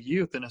confuses the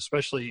youth, and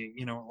especially,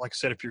 like I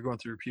said, if you're going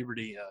through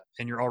puberty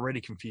and you're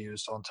already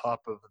confused on top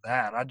of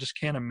that, I just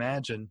can't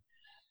imagine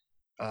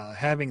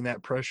having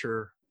that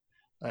pressure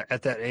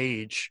at that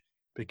age,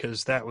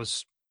 because that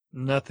was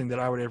nothing that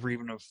I would ever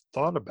even have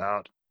thought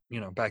about,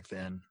 back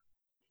then.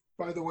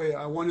 By the way,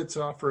 I wanted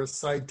to offer a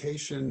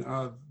citation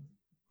of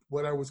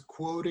what I was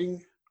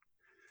quoting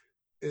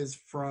is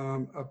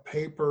from a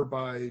paper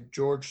by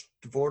George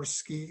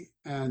Dvorsky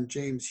and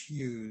James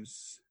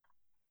Hughes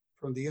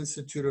from the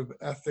Institute of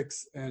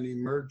Ethics and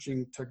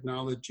Emerging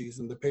Technologies,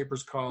 and the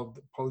paper's called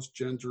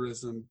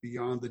Postgenderism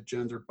Beyond the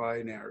Gender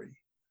Binary.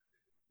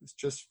 It's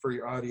just for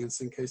your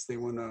audience in case they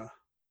want to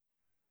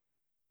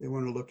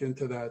look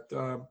into that.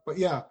 But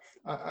yeah,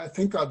 I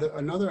think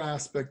another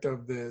aspect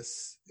of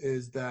this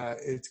is that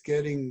it's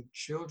getting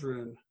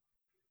children,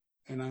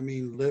 and I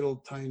mean little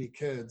tiny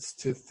kids,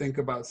 to think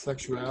about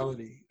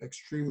sexuality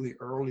extremely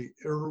early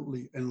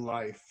in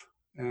life.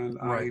 And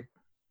Right.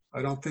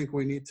 I don't think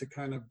we need to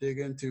kind of dig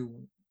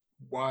into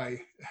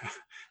why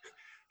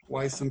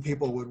some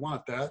people would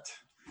want that.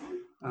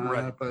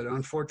 Right. But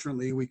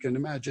unfortunately, we can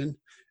imagine.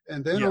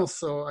 And then Yeah.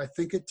 also, I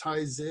think it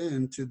ties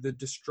into the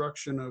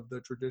destruction of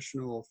the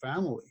traditional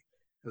family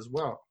as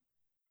well.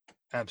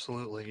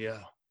 Absolutely.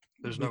 Yeah.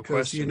 There's no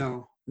Because, question.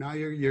 now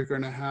you're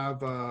going to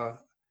have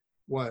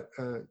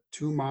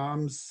two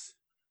moms,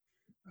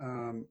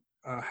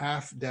 a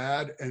half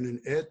dad, and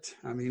an it.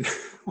 I mean,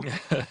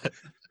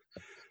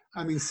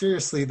 I mean,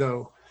 seriously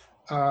though,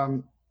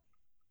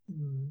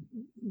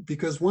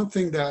 because one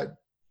thing that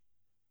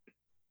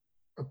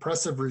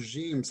oppressive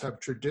regimes have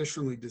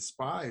traditionally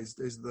despised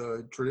is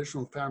the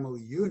traditional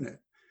family unit.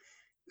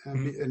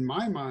 And in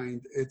my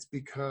mind, it's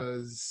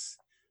because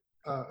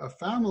a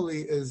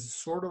family is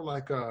sort of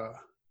like a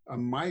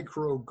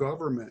micro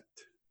government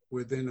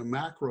within a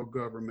macro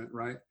government,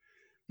 right?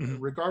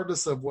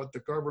 Regardless of what the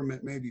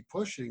government may be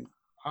pushing,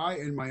 I,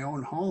 in my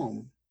own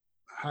home,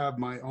 have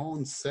my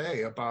own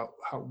say about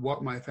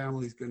what my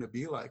family is going to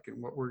be like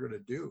and what we're going to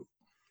do.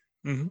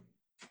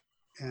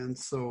 And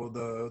so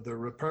the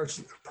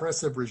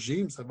repressive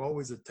regimes have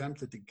always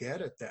attempted to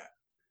get at that.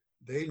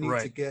 They need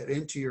to get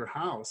into your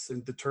house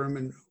and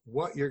determine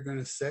what you're going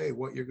to say,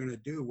 what you're going to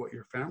do, what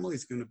your family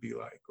is going to be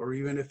like, or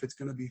even if it's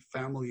going to be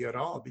family at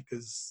all,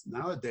 because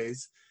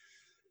nowadays,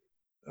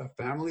 a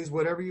family is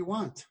whatever you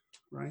want,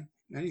 right?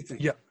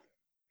 Anything.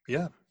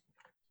 Yeah,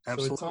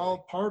 absolutely. So it's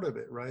all part of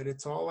it, right?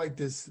 It's all like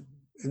this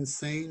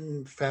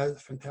insane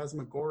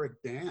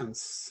phantasmagoric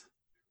dance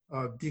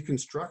of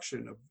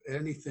deconstruction of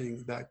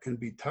anything that can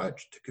be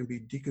touched, can be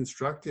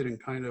deconstructed and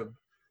kind of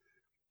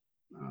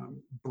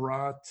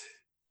brought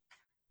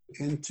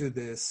into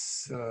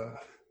this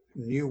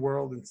new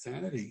world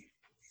insanity.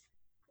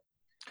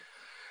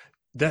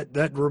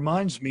 That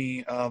reminds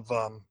me of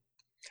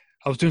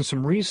I was doing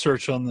some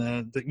research on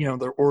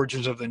the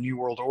origins of the New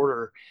World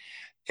Order,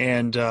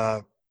 and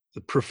the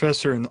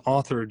professor and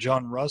author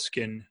John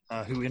Ruskin,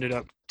 who ended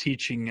up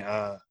teaching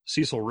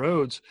Cecil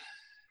Rhodes,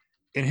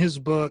 in his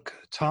book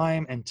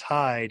Time and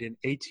Tide in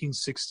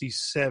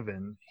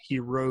 1867, he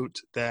wrote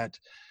that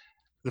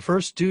the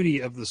first duty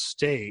of the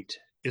state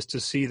is to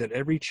see that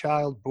every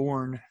child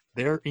born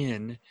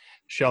therein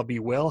shall be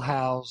well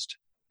housed,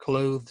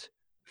 clothed,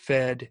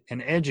 fed,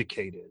 and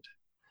educated.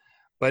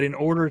 But in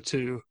order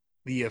to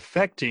the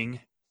effecting,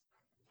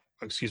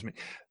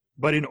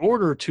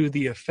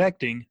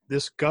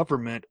 this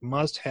government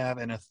must have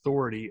an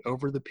authority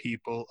over the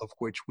people of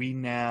which we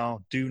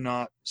now do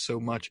not so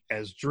much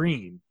as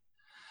dream.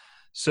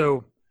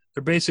 So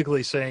they're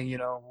basically saying,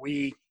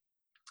 we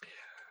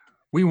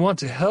want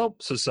to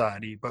help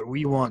society, but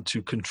we want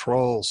to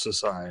control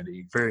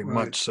society very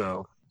much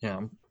so.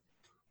 Yeah.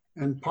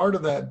 And part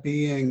of that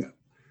being,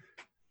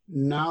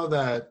 now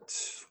that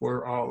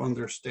we're all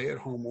under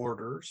stay-at-home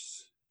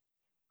orders,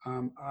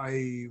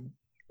 I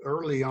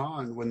early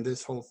on when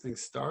this whole thing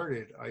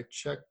started, I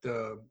checked,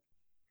 you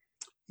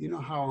know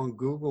how on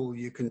Google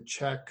you can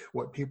check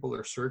what people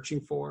are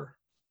searching for?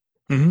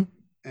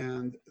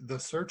 And the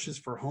searches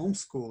for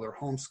homeschool or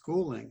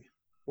homeschooling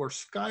were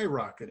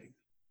skyrocketing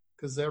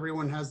because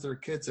everyone has their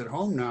kids at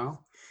home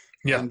now,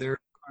 and they're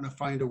trying to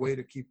find a way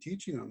to keep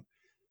teaching them.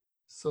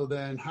 So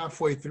then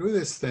halfway through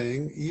this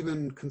thing,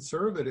 even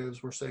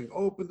conservatives were saying,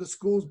 open the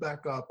schools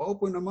back up,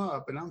 open them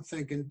up. And I'm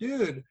thinking,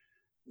 dude,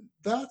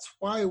 that's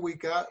why we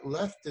got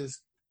leftists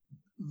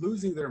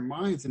losing their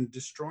minds and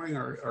destroying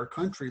our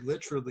country,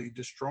 literally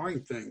destroying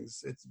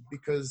things. It's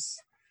because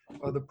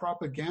of the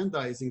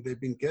propagandizing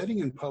they've been getting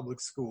in public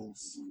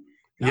schools.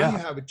 Now you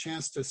have a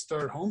chance to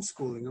start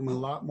homeschooling them. A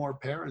lot more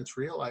parents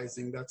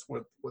realizing that's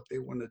what they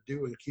want to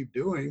do and keep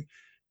doing.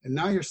 And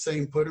now you're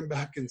saying put them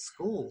back in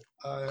school.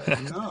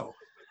 No,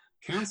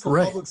 cancel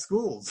public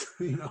schools.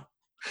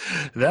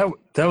 That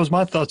was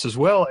my thoughts as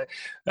well.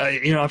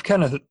 I've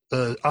kind of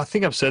I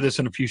think I've said this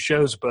in a few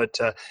shows, but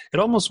it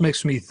almost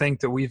makes me think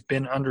that we've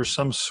been under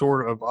some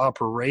sort of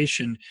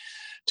operation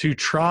to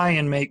try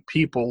and make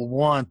people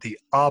want the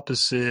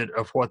opposite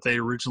of what they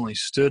originally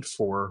stood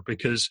for.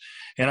 Because,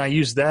 and I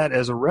use that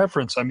as a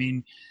reference. I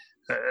mean,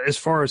 as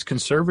far as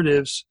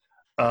conservatives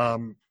have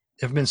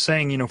been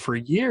saying, for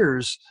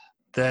years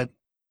that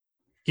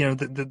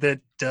that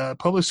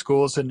public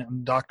school is an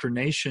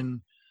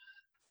indoctrination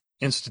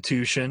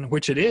institution,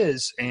 which it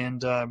is,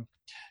 and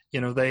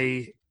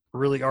they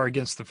really are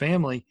against the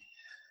family.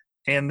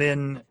 And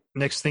then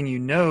next thing you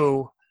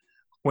know,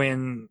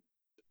 when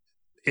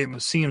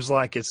it seems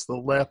like it's the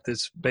left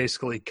that's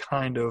basically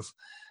kind of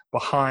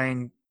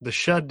behind the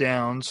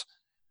shutdowns,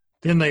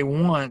 then they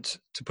want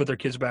to put their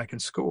kids back in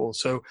school.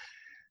 So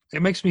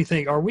it makes me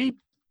think, are we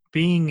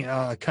being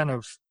kind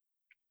of,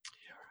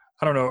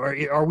 I don't know,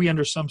 are we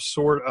under some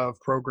sort of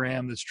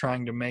program that's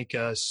trying to make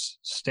us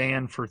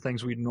stand for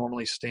things we'd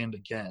normally stand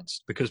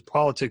against? Because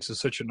politics is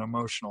such an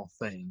emotional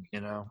thing,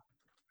 And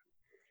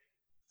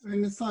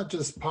it's not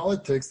just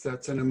politics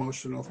that's an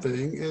emotional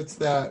thing. It's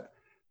that,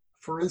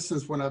 for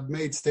instance, when I've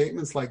made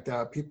statements like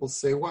that, people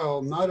say,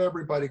 well, not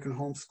everybody can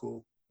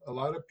homeschool. A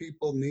lot of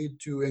people need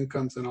two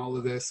incomes and all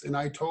of this. And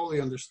I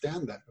totally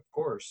understand that, of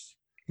course.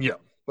 Yeah.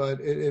 But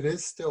it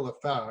is still a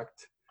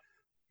fact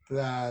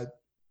that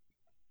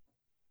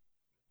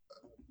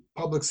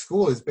public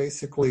school is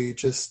basically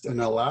just an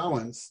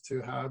allowance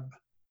to have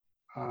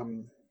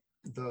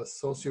the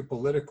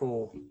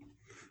socio-political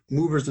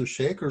movers and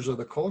shakers of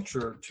the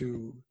culture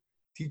to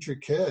teach your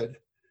kid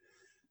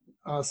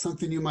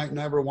something you might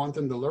never want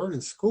them to learn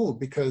in school,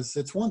 because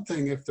it's one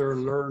thing if they're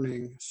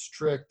learning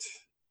strict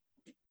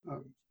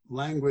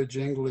language,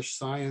 English,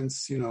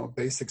 science,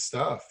 basic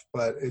stuff,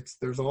 but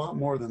there's a lot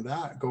more than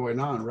that going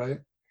on, right?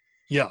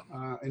 Yeah,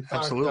 In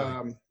fact,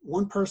 absolutely.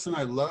 one person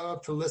I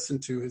love to listen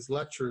to his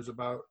lectures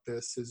about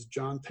this is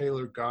John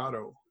Taylor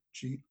Gatto,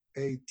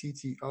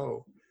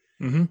 Gatto,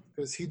 Mm-hmm.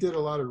 because he did a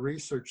lot of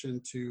research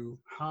into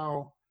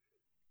how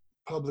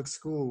public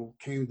school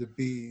came to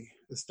be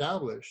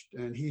established.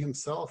 And he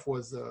himself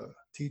was a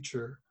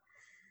teacher.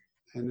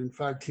 And in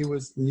fact, he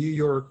was New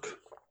York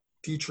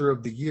Teacher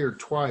of the Year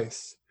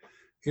twice.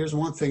 Here's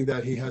one thing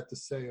that he had to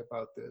say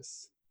about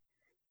this.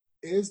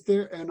 Is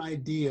there an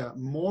idea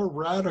more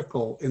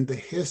radical in the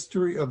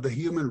history of the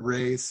human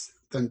race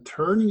than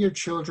turning your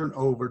children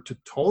over to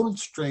total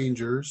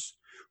strangers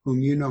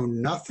whom you know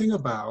nothing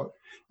about,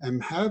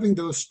 and having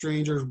those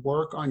strangers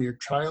work on your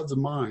child's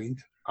mind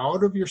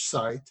out of your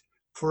sight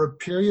for a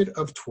period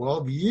of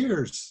 12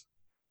 years?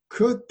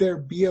 Could there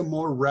be a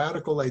more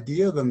radical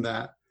idea than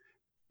that?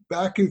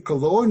 Back in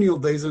colonial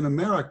days in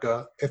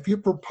America, if you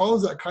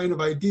propose that kind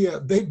of idea,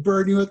 they'd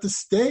burn you at the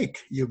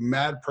stake, you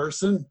mad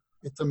person.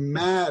 It's a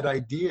mad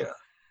idea.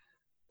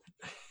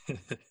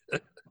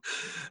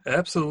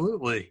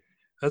 Absolutely.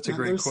 That's a And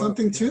great there's quote.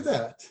 something to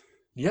that.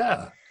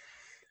 Yeah.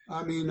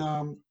 I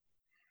mean,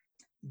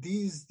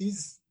 these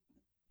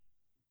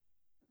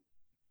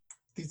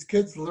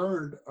kids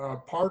learned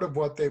part of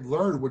what they've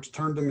learned, which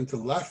turned them into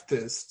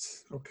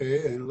leftists.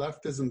 Okay, and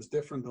leftism is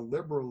different than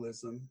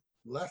liberalism.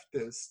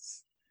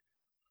 Leftists,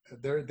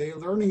 they're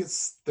learning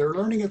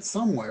it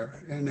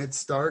somewhere, and it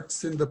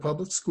starts in the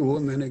public school,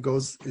 and then it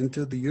goes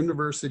into the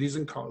universities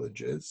and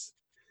colleges,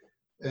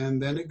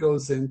 and then it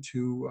goes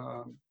into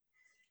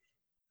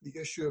the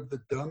issue of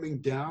the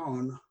dumbing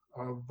down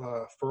of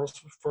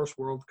first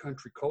world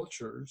country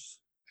cultures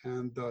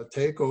and the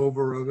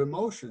takeover of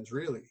emotions.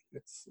 Really,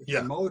 it's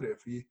emotive.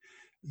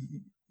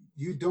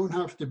 You don't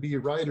have to be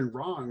right and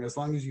wrong as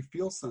long as you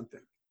feel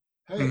something.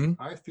 Hey,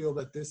 I feel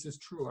that this is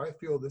true. I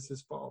feel this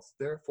is false.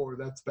 Therefore,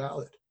 that's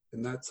valid,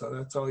 and that's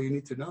all you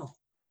need to know.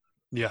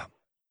 Yeah,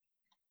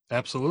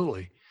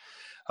 absolutely.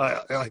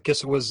 I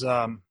guess it was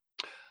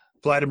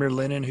Vladimir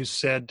Lenin who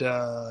said,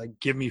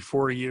 "Give me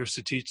 4 years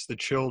to teach the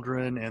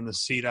children, and the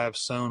seed I've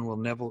sown will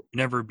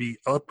never be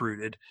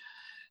uprooted."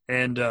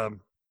 And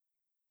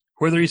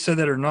whether he said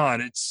that or not,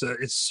 it's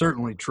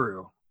certainly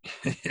true,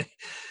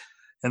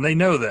 and they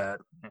know that,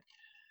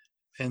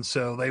 and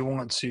so they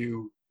want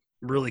to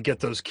really get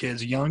those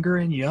kids younger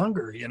and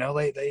younger.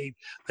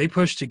 They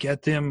push to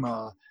get them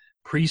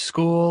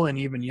preschool and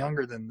even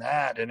younger than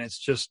that, and it's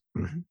just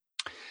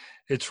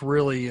it's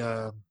really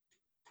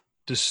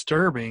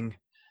disturbing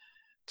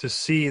to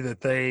see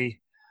that they,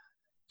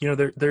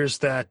 there's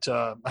that,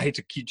 I hate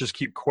to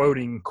keep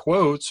quoting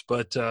quotes,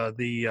 but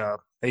the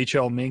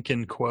H.L.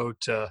 Mencken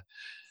quote,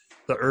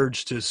 the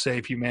urge to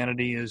save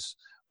humanity is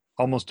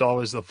almost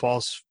always the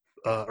false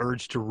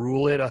urge to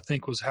rule it, I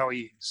think was how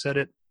he said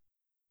it.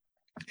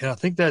 And I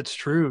think that's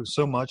true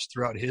so much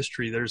throughout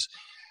history. There's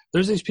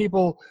these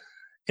people,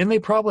 and they're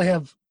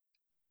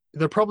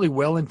probably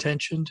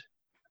well-intentioned.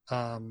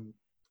 And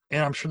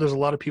I'm sure there's a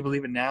lot of people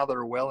even now that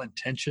are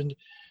well-intentioned,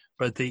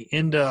 but they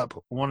end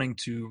up wanting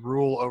to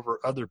rule over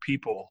other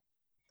people.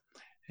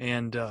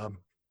 And,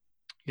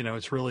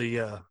 it's really,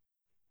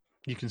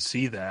 you can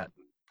see that.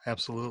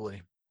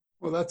 Absolutely.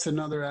 Well, that's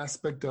another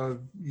aspect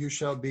of you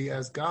shall be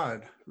as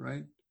God,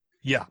 right?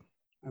 Yeah.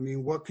 I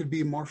mean, what could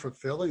be more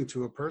fulfilling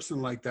to a person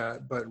like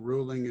that, but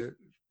ruling it,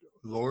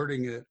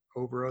 lording it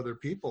over other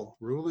people,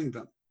 ruling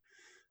them?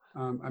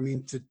 I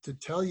mean, to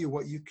tell you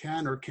what you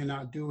can or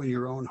cannot do in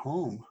your own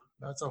home,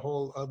 that's a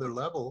whole other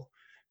level.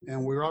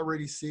 And we're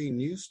already seeing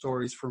news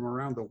stories from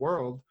around the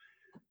world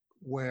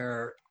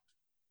where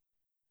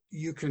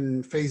you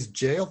can face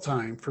jail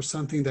time for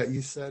something that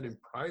you said in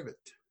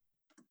private.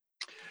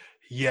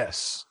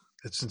 Yes.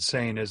 It's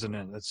insane, isn't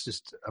it? That's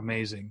just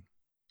amazing.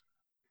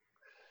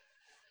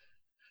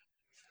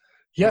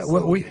 Yeah.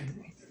 So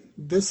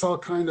this all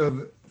kind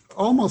of,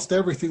 almost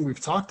everything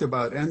we've talked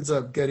about ends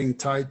up getting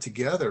tied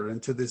together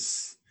into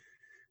this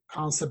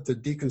concept of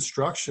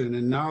deconstruction,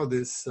 and now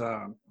this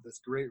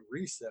great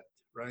reset,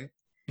 right?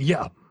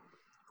 Yeah,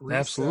 Reset,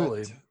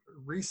 absolutely.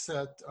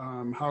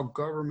 How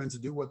governments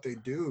do what they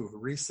do,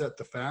 reset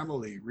the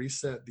family,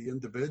 reset the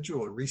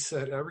individual,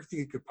 reset everything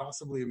you could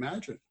possibly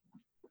imagine.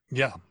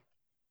 Yeah.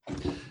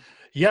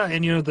 Yeah,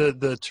 and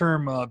the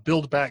term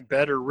 "build back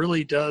better"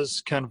 really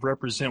does kind of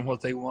represent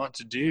what they want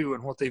to do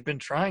and what they've been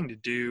trying to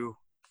do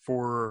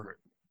for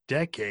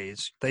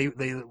decades. They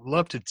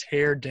love to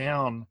tear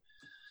down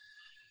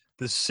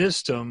the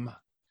system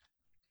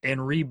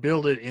and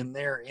rebuild it in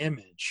their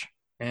image,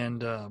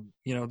 and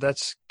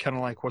that's kind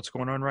of like what's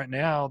going on right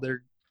now.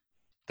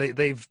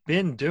 They've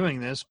been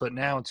doing this, but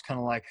now it's kind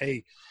of like,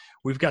 hey,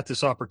 we've got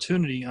this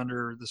opportunity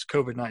under this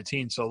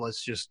COVID-19, so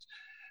let's just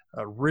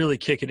really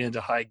kick it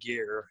into high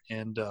gear.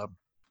 And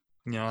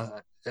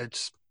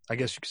it's, I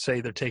guess you could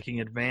say, they're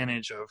taking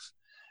advantage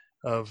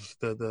of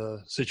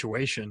the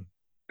situation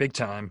big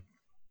time.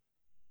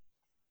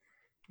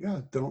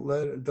 Yeah,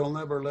 don't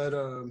ever let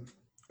a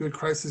good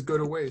crisis go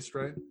to waste,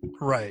 right?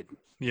 Right.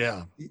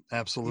 Yeah, Even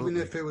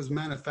absolutely. if it was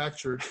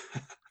manufactured.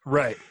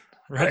 Right.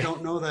 I Right.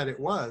 don't know that it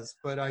was,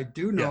 but I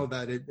do Yeah. know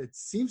that it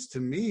seems to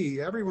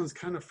me everyone's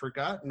kind of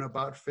forgotten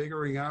about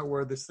figuring out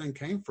where this thing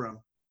came from.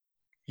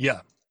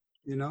 Yeah.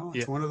 It's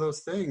Yeah. one of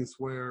those things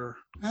where,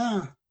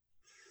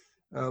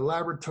 a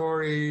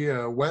laboratory,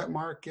 a wet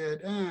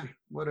market,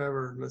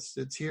 whatever.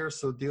 It's here,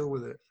 so deal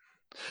with it.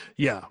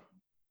 Yeah.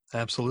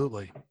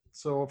 Absolutely.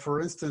 So,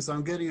 for instance,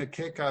 I'm getting a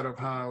kick out of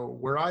how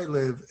where I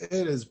live,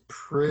 it is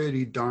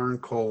pretty darn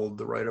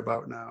cold right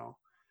about now.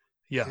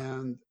 Yeah.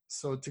 And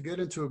so to get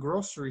into a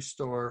grocery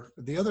store,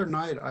 the other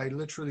night, I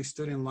literally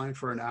stood in line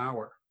for an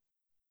hour.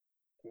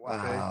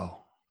 Okay.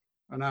 Wow.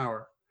 An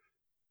hour.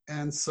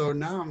 And so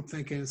now I'm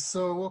thinking,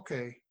 so,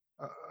 okay,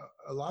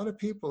 a lot of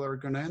people are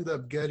going to end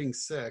up getting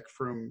sick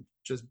from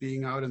just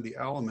being out in the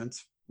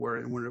elements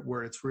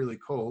where it's really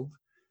cold.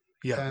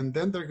 Yeah. And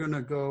then they're going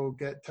to go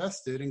get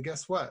tested. And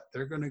guess what?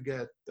 They're going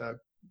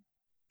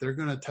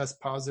to test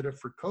positive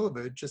for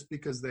COVID just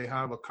because they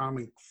have a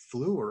common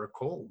flu or a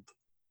cold.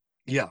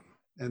 Yeah.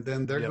 And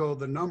then there go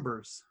the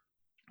numbers.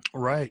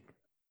 Right.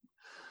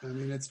 I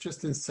mean, it's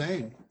just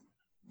insane.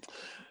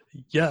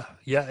 Yeah.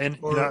 Yeah. And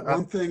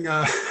one thing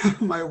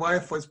my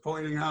wife was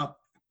pointing out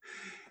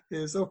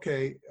is,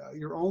 okay,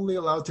 you're only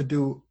allowed to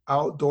do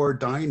outdoor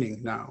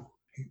dining now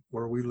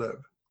where we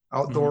live,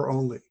 outdoor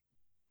only.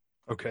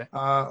 Okay.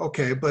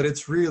 Okay, but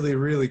it's really,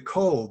 really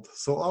cold.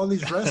 So all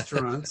these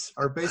restaurants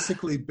are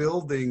basically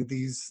building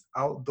these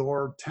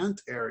outdoor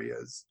tent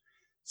areas.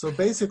 So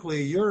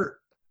basically, you're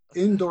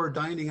indoor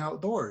dining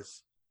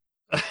outdoors.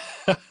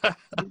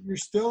 You're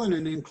still in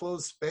an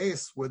enclosed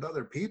space with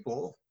other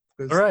people,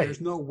 because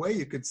there's no way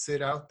you could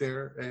sit out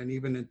there and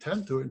even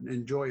intend to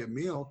enjoy a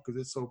meal because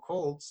it's so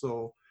cold.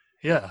 So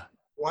yeah,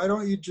 why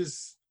don't you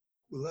just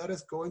let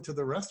us go into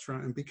the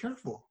restaurant and be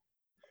careful?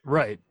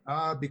 Right.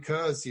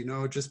 Because,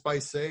 just by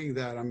saying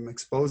that, I'm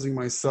exposing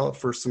myself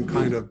for some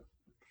kind of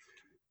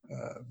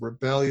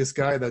rebellious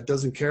guy that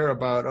doesn't care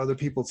about other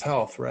people's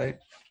health, right?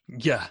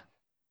 Yeah.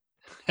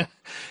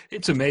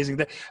 It's amazing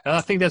that, and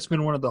I think that's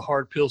been one of the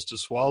hard pills to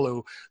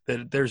swallow,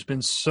 that there's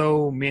been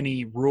so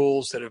many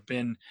rules that have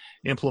been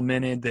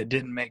implemented that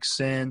didn't make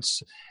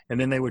sense, and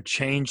then they would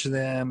change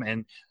them,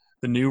 and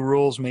the new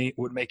rules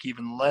would make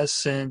even less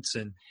sense.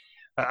 And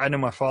I know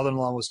my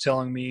father-in-law was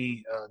telling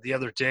me the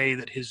other day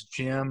that his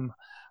gym,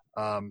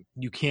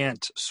 you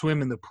can't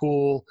swim in the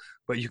pool,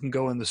 but you can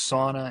go in the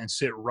sauna and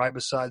sit right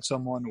beside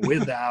someone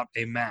without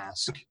a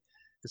mask.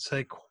 It's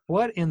like,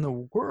 what in the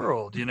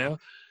world,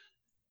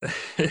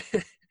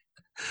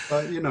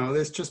 But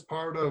it's just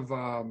part of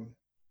a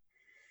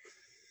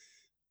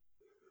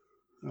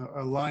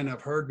line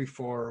I've heard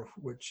before,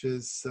 which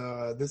is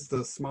this is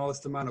the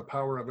smallest amount of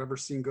power I've ever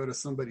seen go to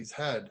somebody's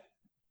head.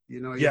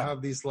 You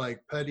have these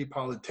like petty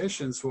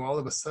politicians who all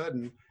of a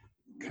sudden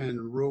can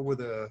rule with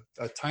a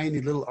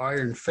tiny little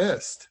iron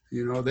fist.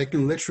 They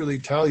can literally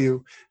tell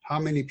you how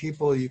many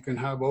people you can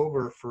have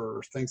over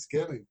for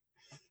Thanksgiving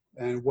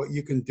and what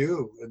you can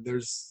do. And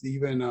there's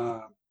even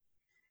I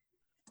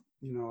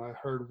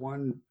heard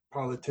one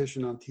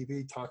politician on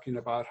TV talking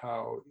about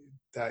how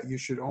that you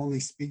should only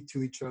speak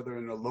to each other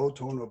in a low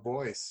tone of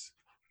voice,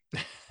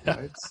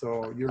 right?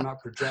 So you're not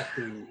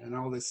projecting and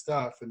all this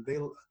stuff. And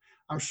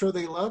I'm sure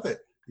they love it.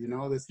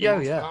 That's the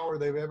most power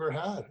they've ever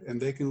had. And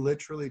they can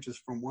literally just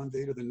from one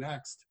day to the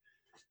next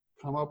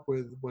come up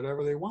with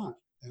whatever they want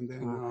and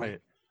then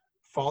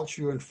fault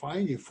you and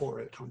fine you for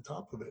it on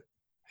top of it.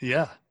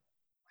 Yeah.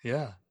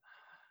 Yeah.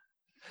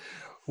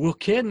 Well,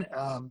 Ken,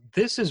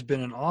 this has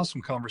been an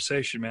awesome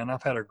conversation, man.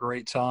 I've had a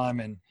great time,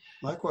 and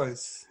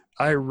likewise,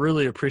 I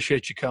really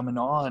appreciate you coming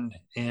on.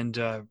 And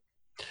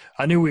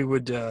I knew we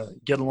would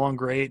get along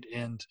great,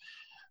 and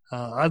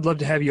I'd love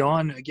to have you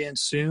on again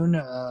soon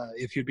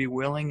if you'd be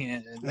willing.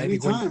 And maybe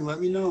anytime, let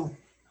me know.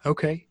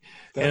 Okay,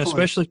 definitely.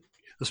 And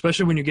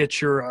especially when you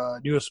get your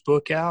newest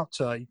book out,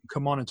 you can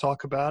come on and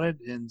talk about it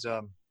and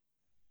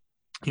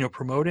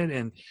promote it.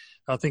 And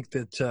I think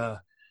that.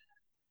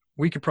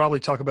 We could probably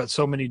talk about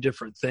so many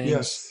different things.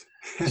 Yes,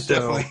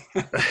 definitely.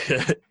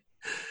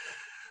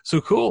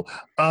 So cool.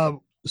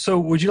 So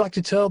would you like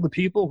to tell the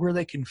people where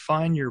they can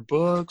find your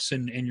books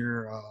and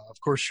your, of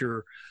course,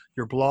 your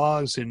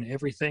blogs and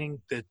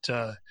everything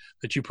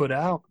that you put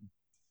out?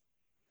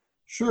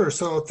 Sure.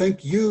 So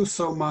thank you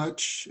so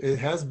much. It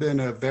has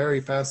been a very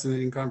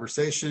fascinating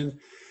conversation.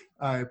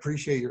 I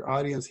appreciate your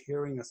audience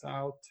hearing us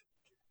out.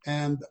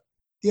 And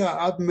yeah,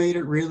 I've made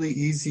it really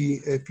easy.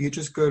 If you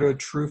just go to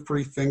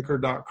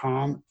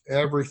truefreethinker.com,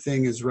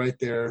 everything is right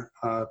there.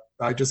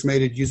 I just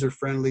made it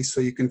user-friendly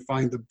so you can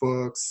find the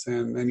books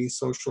and any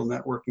social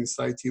networking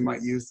sites you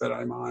might use that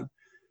I'm on.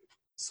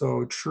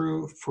 So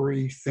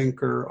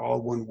truefreethinker,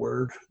 all one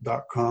word,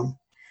 .com.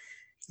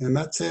 And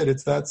that's it.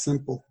 It's that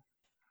simple.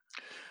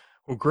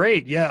 Well,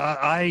 great. Yeah,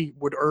 I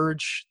would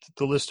urge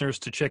the listeners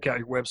to check out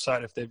your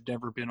website if they've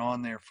never been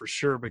on there for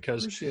sure,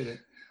 because appreciate it.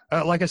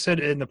 Like I said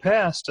in the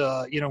past,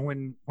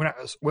 when I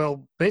was,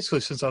 basically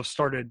since I've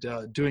started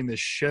doing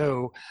this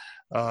show,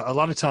 a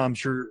lot of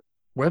times you're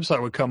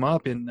website would come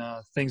up in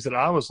things that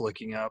I was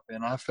looking up,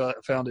 and I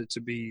found it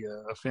to be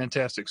a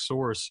fantastic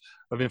source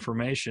of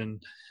information.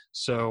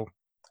 So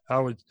I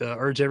would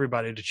urge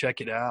everybody to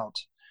check it out.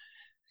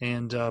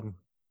 And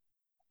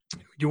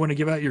you want to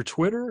give out your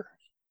Twitter?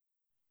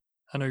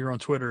 I know you're on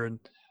Twitter, and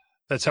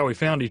that's how we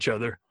found each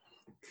other.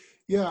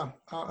 Yeah.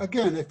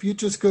 Again, if you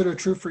just go to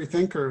True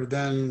Freethinker,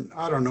 then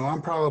I don't know,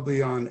 I'm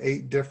probably on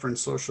 8 different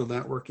social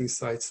networking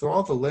sites. So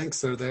all the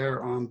links are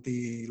there on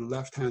the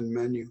left-hand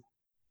menu.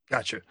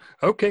 Gotcha.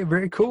 Okay,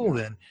 very cool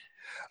Yeah. then.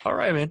 All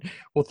right, man.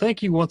 Well,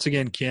 thank you once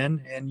again,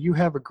 Ken, and you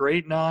have a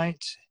great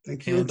night.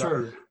 Thank you in And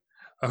turn.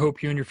 I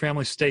hope you and your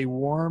family stay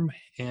warm,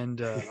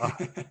 and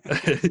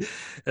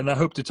and I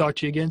hope to talk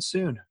to you again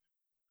soon.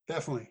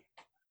 Definitely.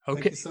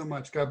 Okay. Thank you so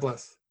much. God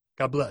bless.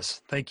 God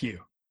bless. Thank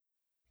you.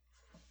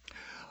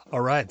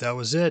 All right, that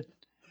was it.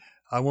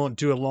 I won't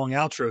do a long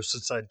outro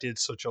since I did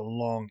such a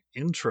long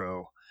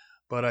intro,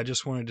 but I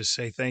just wanted to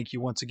say thank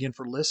you once again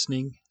for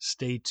listening.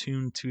 Stay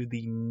tuned to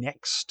the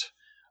next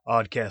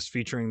Oddcast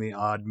featuring the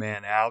Odd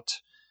Man Out.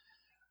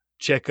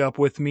 Check up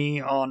with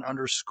me on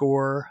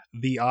 _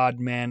 the Odd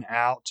Man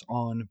Out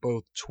on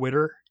both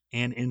Twitter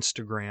and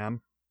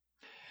Instagram.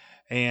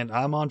 And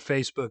I'm on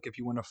Facebook if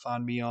you want to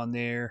find me on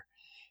there.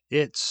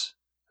 It's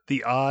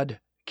the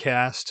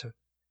Oddcast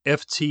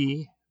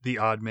FT, the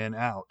Odd Man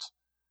Out.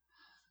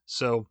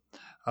 So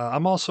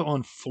I'm also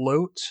on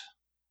Float.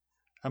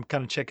 I'm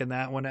kind of checking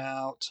that one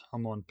out.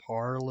 I'm on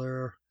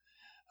Parler.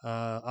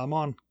 I'm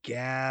on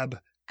Gab,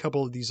 a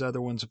couple of these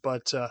other ones,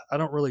 but I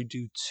don't really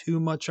do too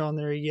much on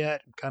there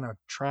yet. I'm kind of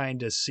trying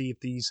to see if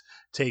these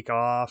take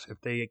off, if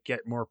they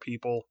get more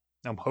people.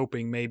 I'm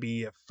hoping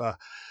maybe if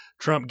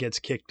Trump gets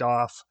kicked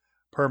off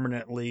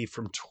permanently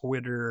from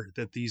Twitter,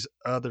 that these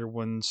other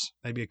ones,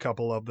 maybe a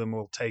couple of them,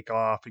 will take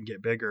off and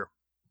get bigger.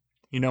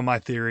 You know my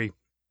theory.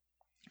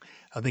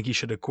 I think he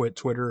should have quit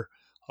Twitter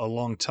a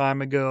long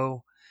time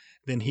ago.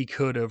 Then he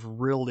could have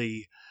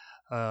really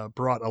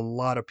brought a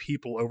lot of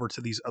people over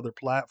to these other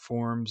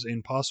platforms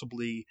and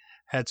possibly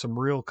had some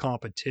real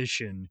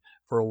competition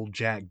for old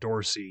Jack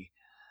Dorsey.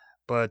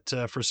 But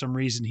for some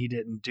reason, he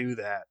didn't do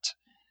that.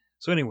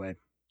 So anyway,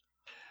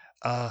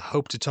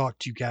 hope to talk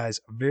to you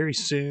guys very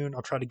soon.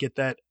 I'll try to get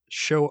that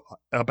show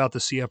about the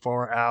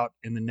CFR out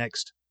in the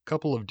next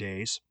couple of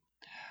days.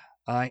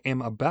 I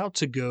am about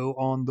to go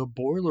on the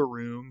Boiler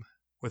Room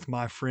with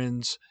my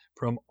friends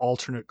from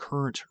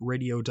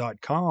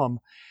alternatecurrentradio.com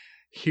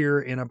here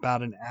in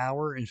about an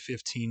hour and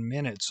 15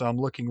 minutes. So I'm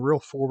looking real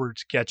forward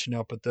to catching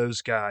up with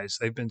those guys.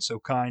 They've been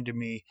so kind to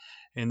me,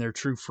 and they're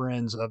true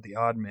friends of the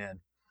Odd Man.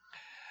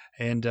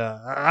 And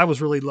I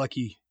was really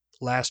lucky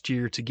last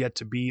year to get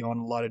to be on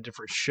a lot of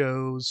different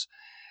shows.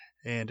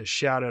 And a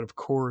shout out, of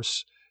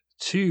course,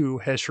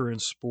 to Hesher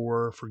and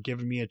Spoor for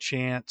giving me a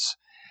chance.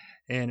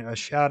 And a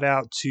shout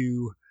out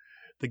to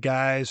the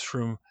guys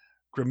from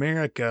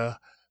Gramerica,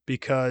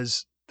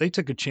 because they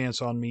took a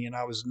chance on me and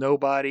I was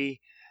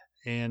nobody,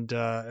 and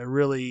it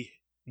really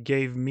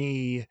gave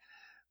me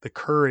the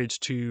courage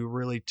to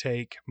really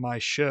take my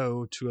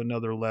show to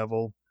another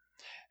level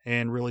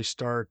and really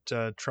start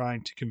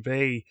trying to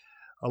convey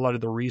a lot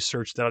of the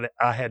research that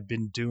I had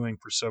been doing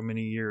for so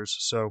many years.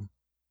 So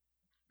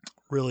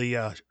really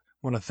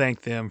want to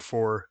thank them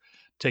for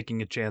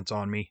taking a chance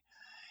on me.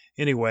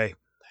 Anyway,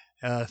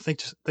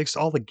 thanks to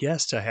all the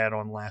guests I had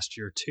on last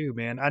year too,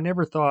 man. I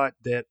never thought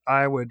that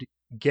I would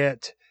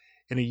get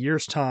in a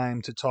year's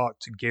time to talk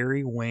to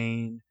Gary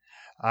Wayne,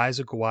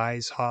 Isaac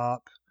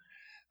Weishaupt,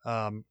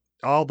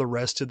 all the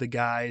rest of the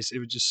guys. It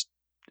was just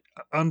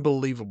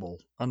unbelievable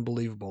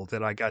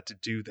that I got to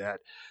do that.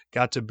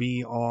 Got to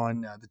be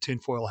on the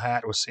Tinfoil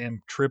Hat with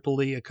Sam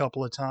Tripoli a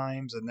couple of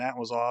times, and that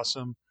was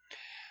awesome.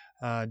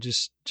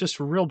 Just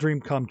a real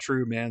dream come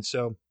true, man.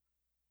 So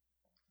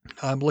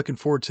I'm looking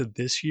forward to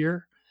this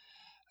year.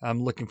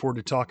 I'm looking forward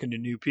to talking to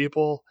new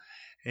people.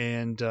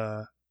 And,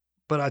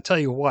 but I tell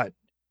you what,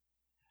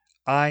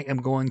 I am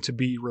going to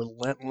be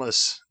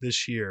relentless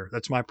this year.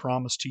 That's my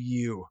promise to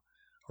you.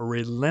 A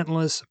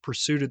relentless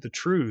pursuit of the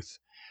truth.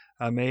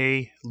 I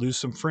may lose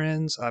some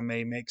friends. I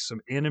may make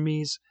some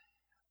enemies,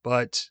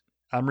 but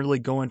I'm really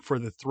going for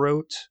the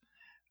throat.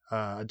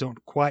 I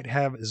don't quite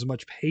have as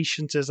much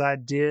patience as I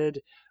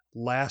did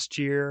last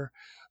year.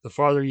 The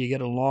farther you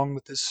get along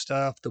with this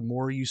stuff, the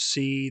more you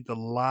see the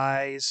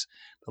lies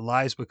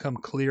become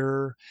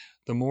clearer.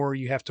 The more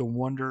you have to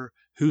wonder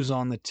who's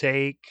on the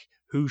take,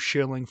 who's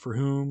shilling for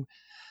whom.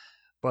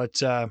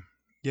 But, I'm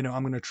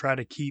going to try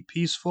to keep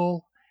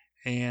peaceful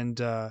and,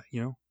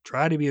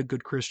 try to be a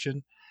good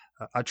Christian.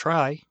 I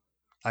try.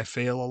 I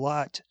fail a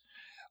lot.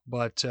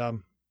 But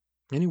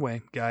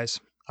anyway, guys,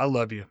 I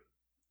love you.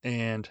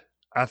 And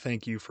I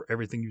thank you for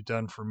everything you've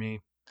done for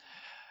me.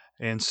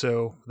 And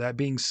so, that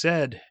being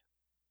said,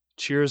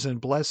 cheers and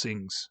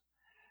blessings.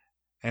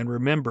 And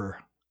remember,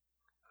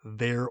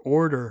 their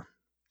order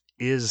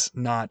is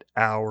not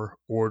our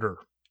order.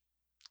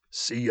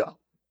 See ya.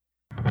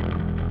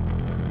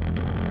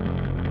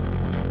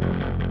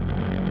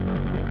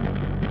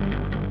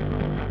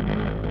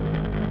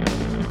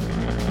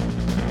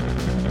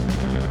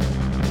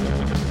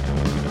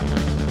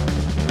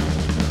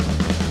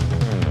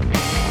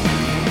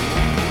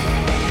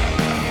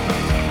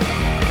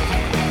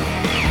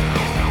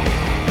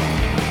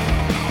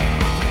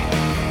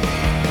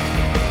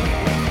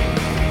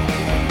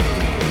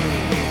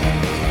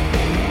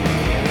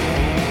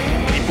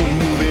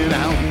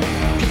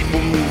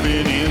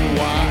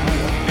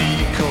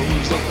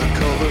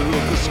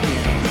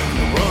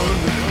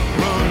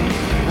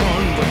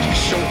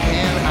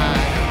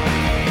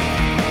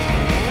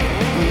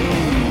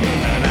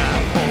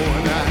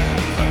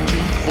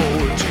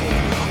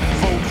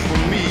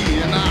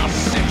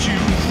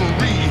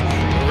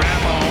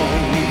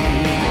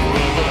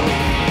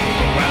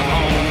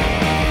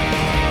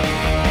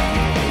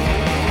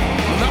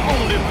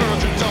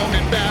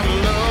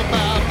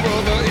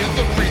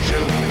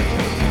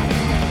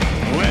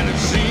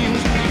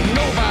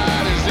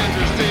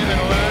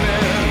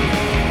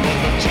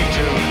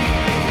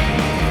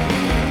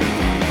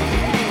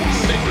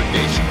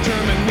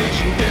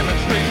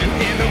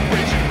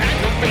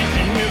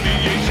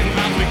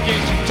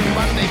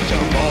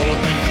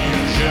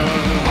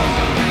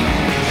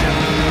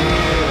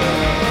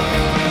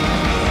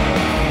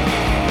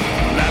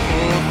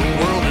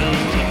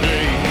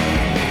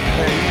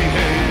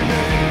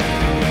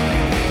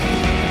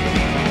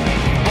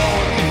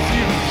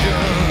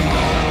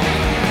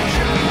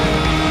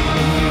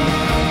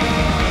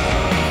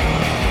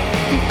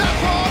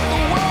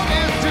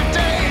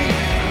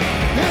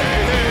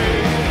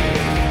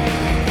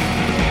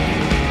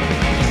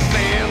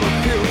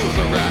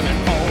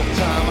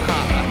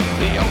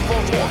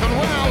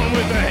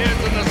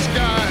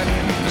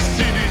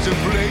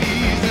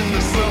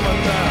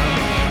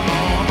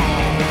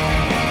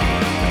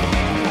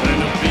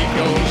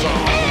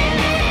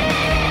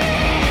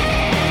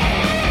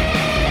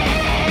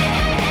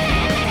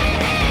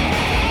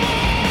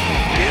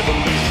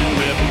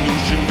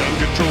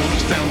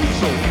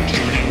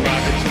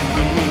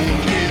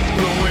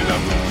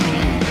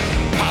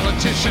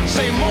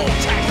 say more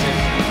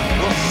taxes.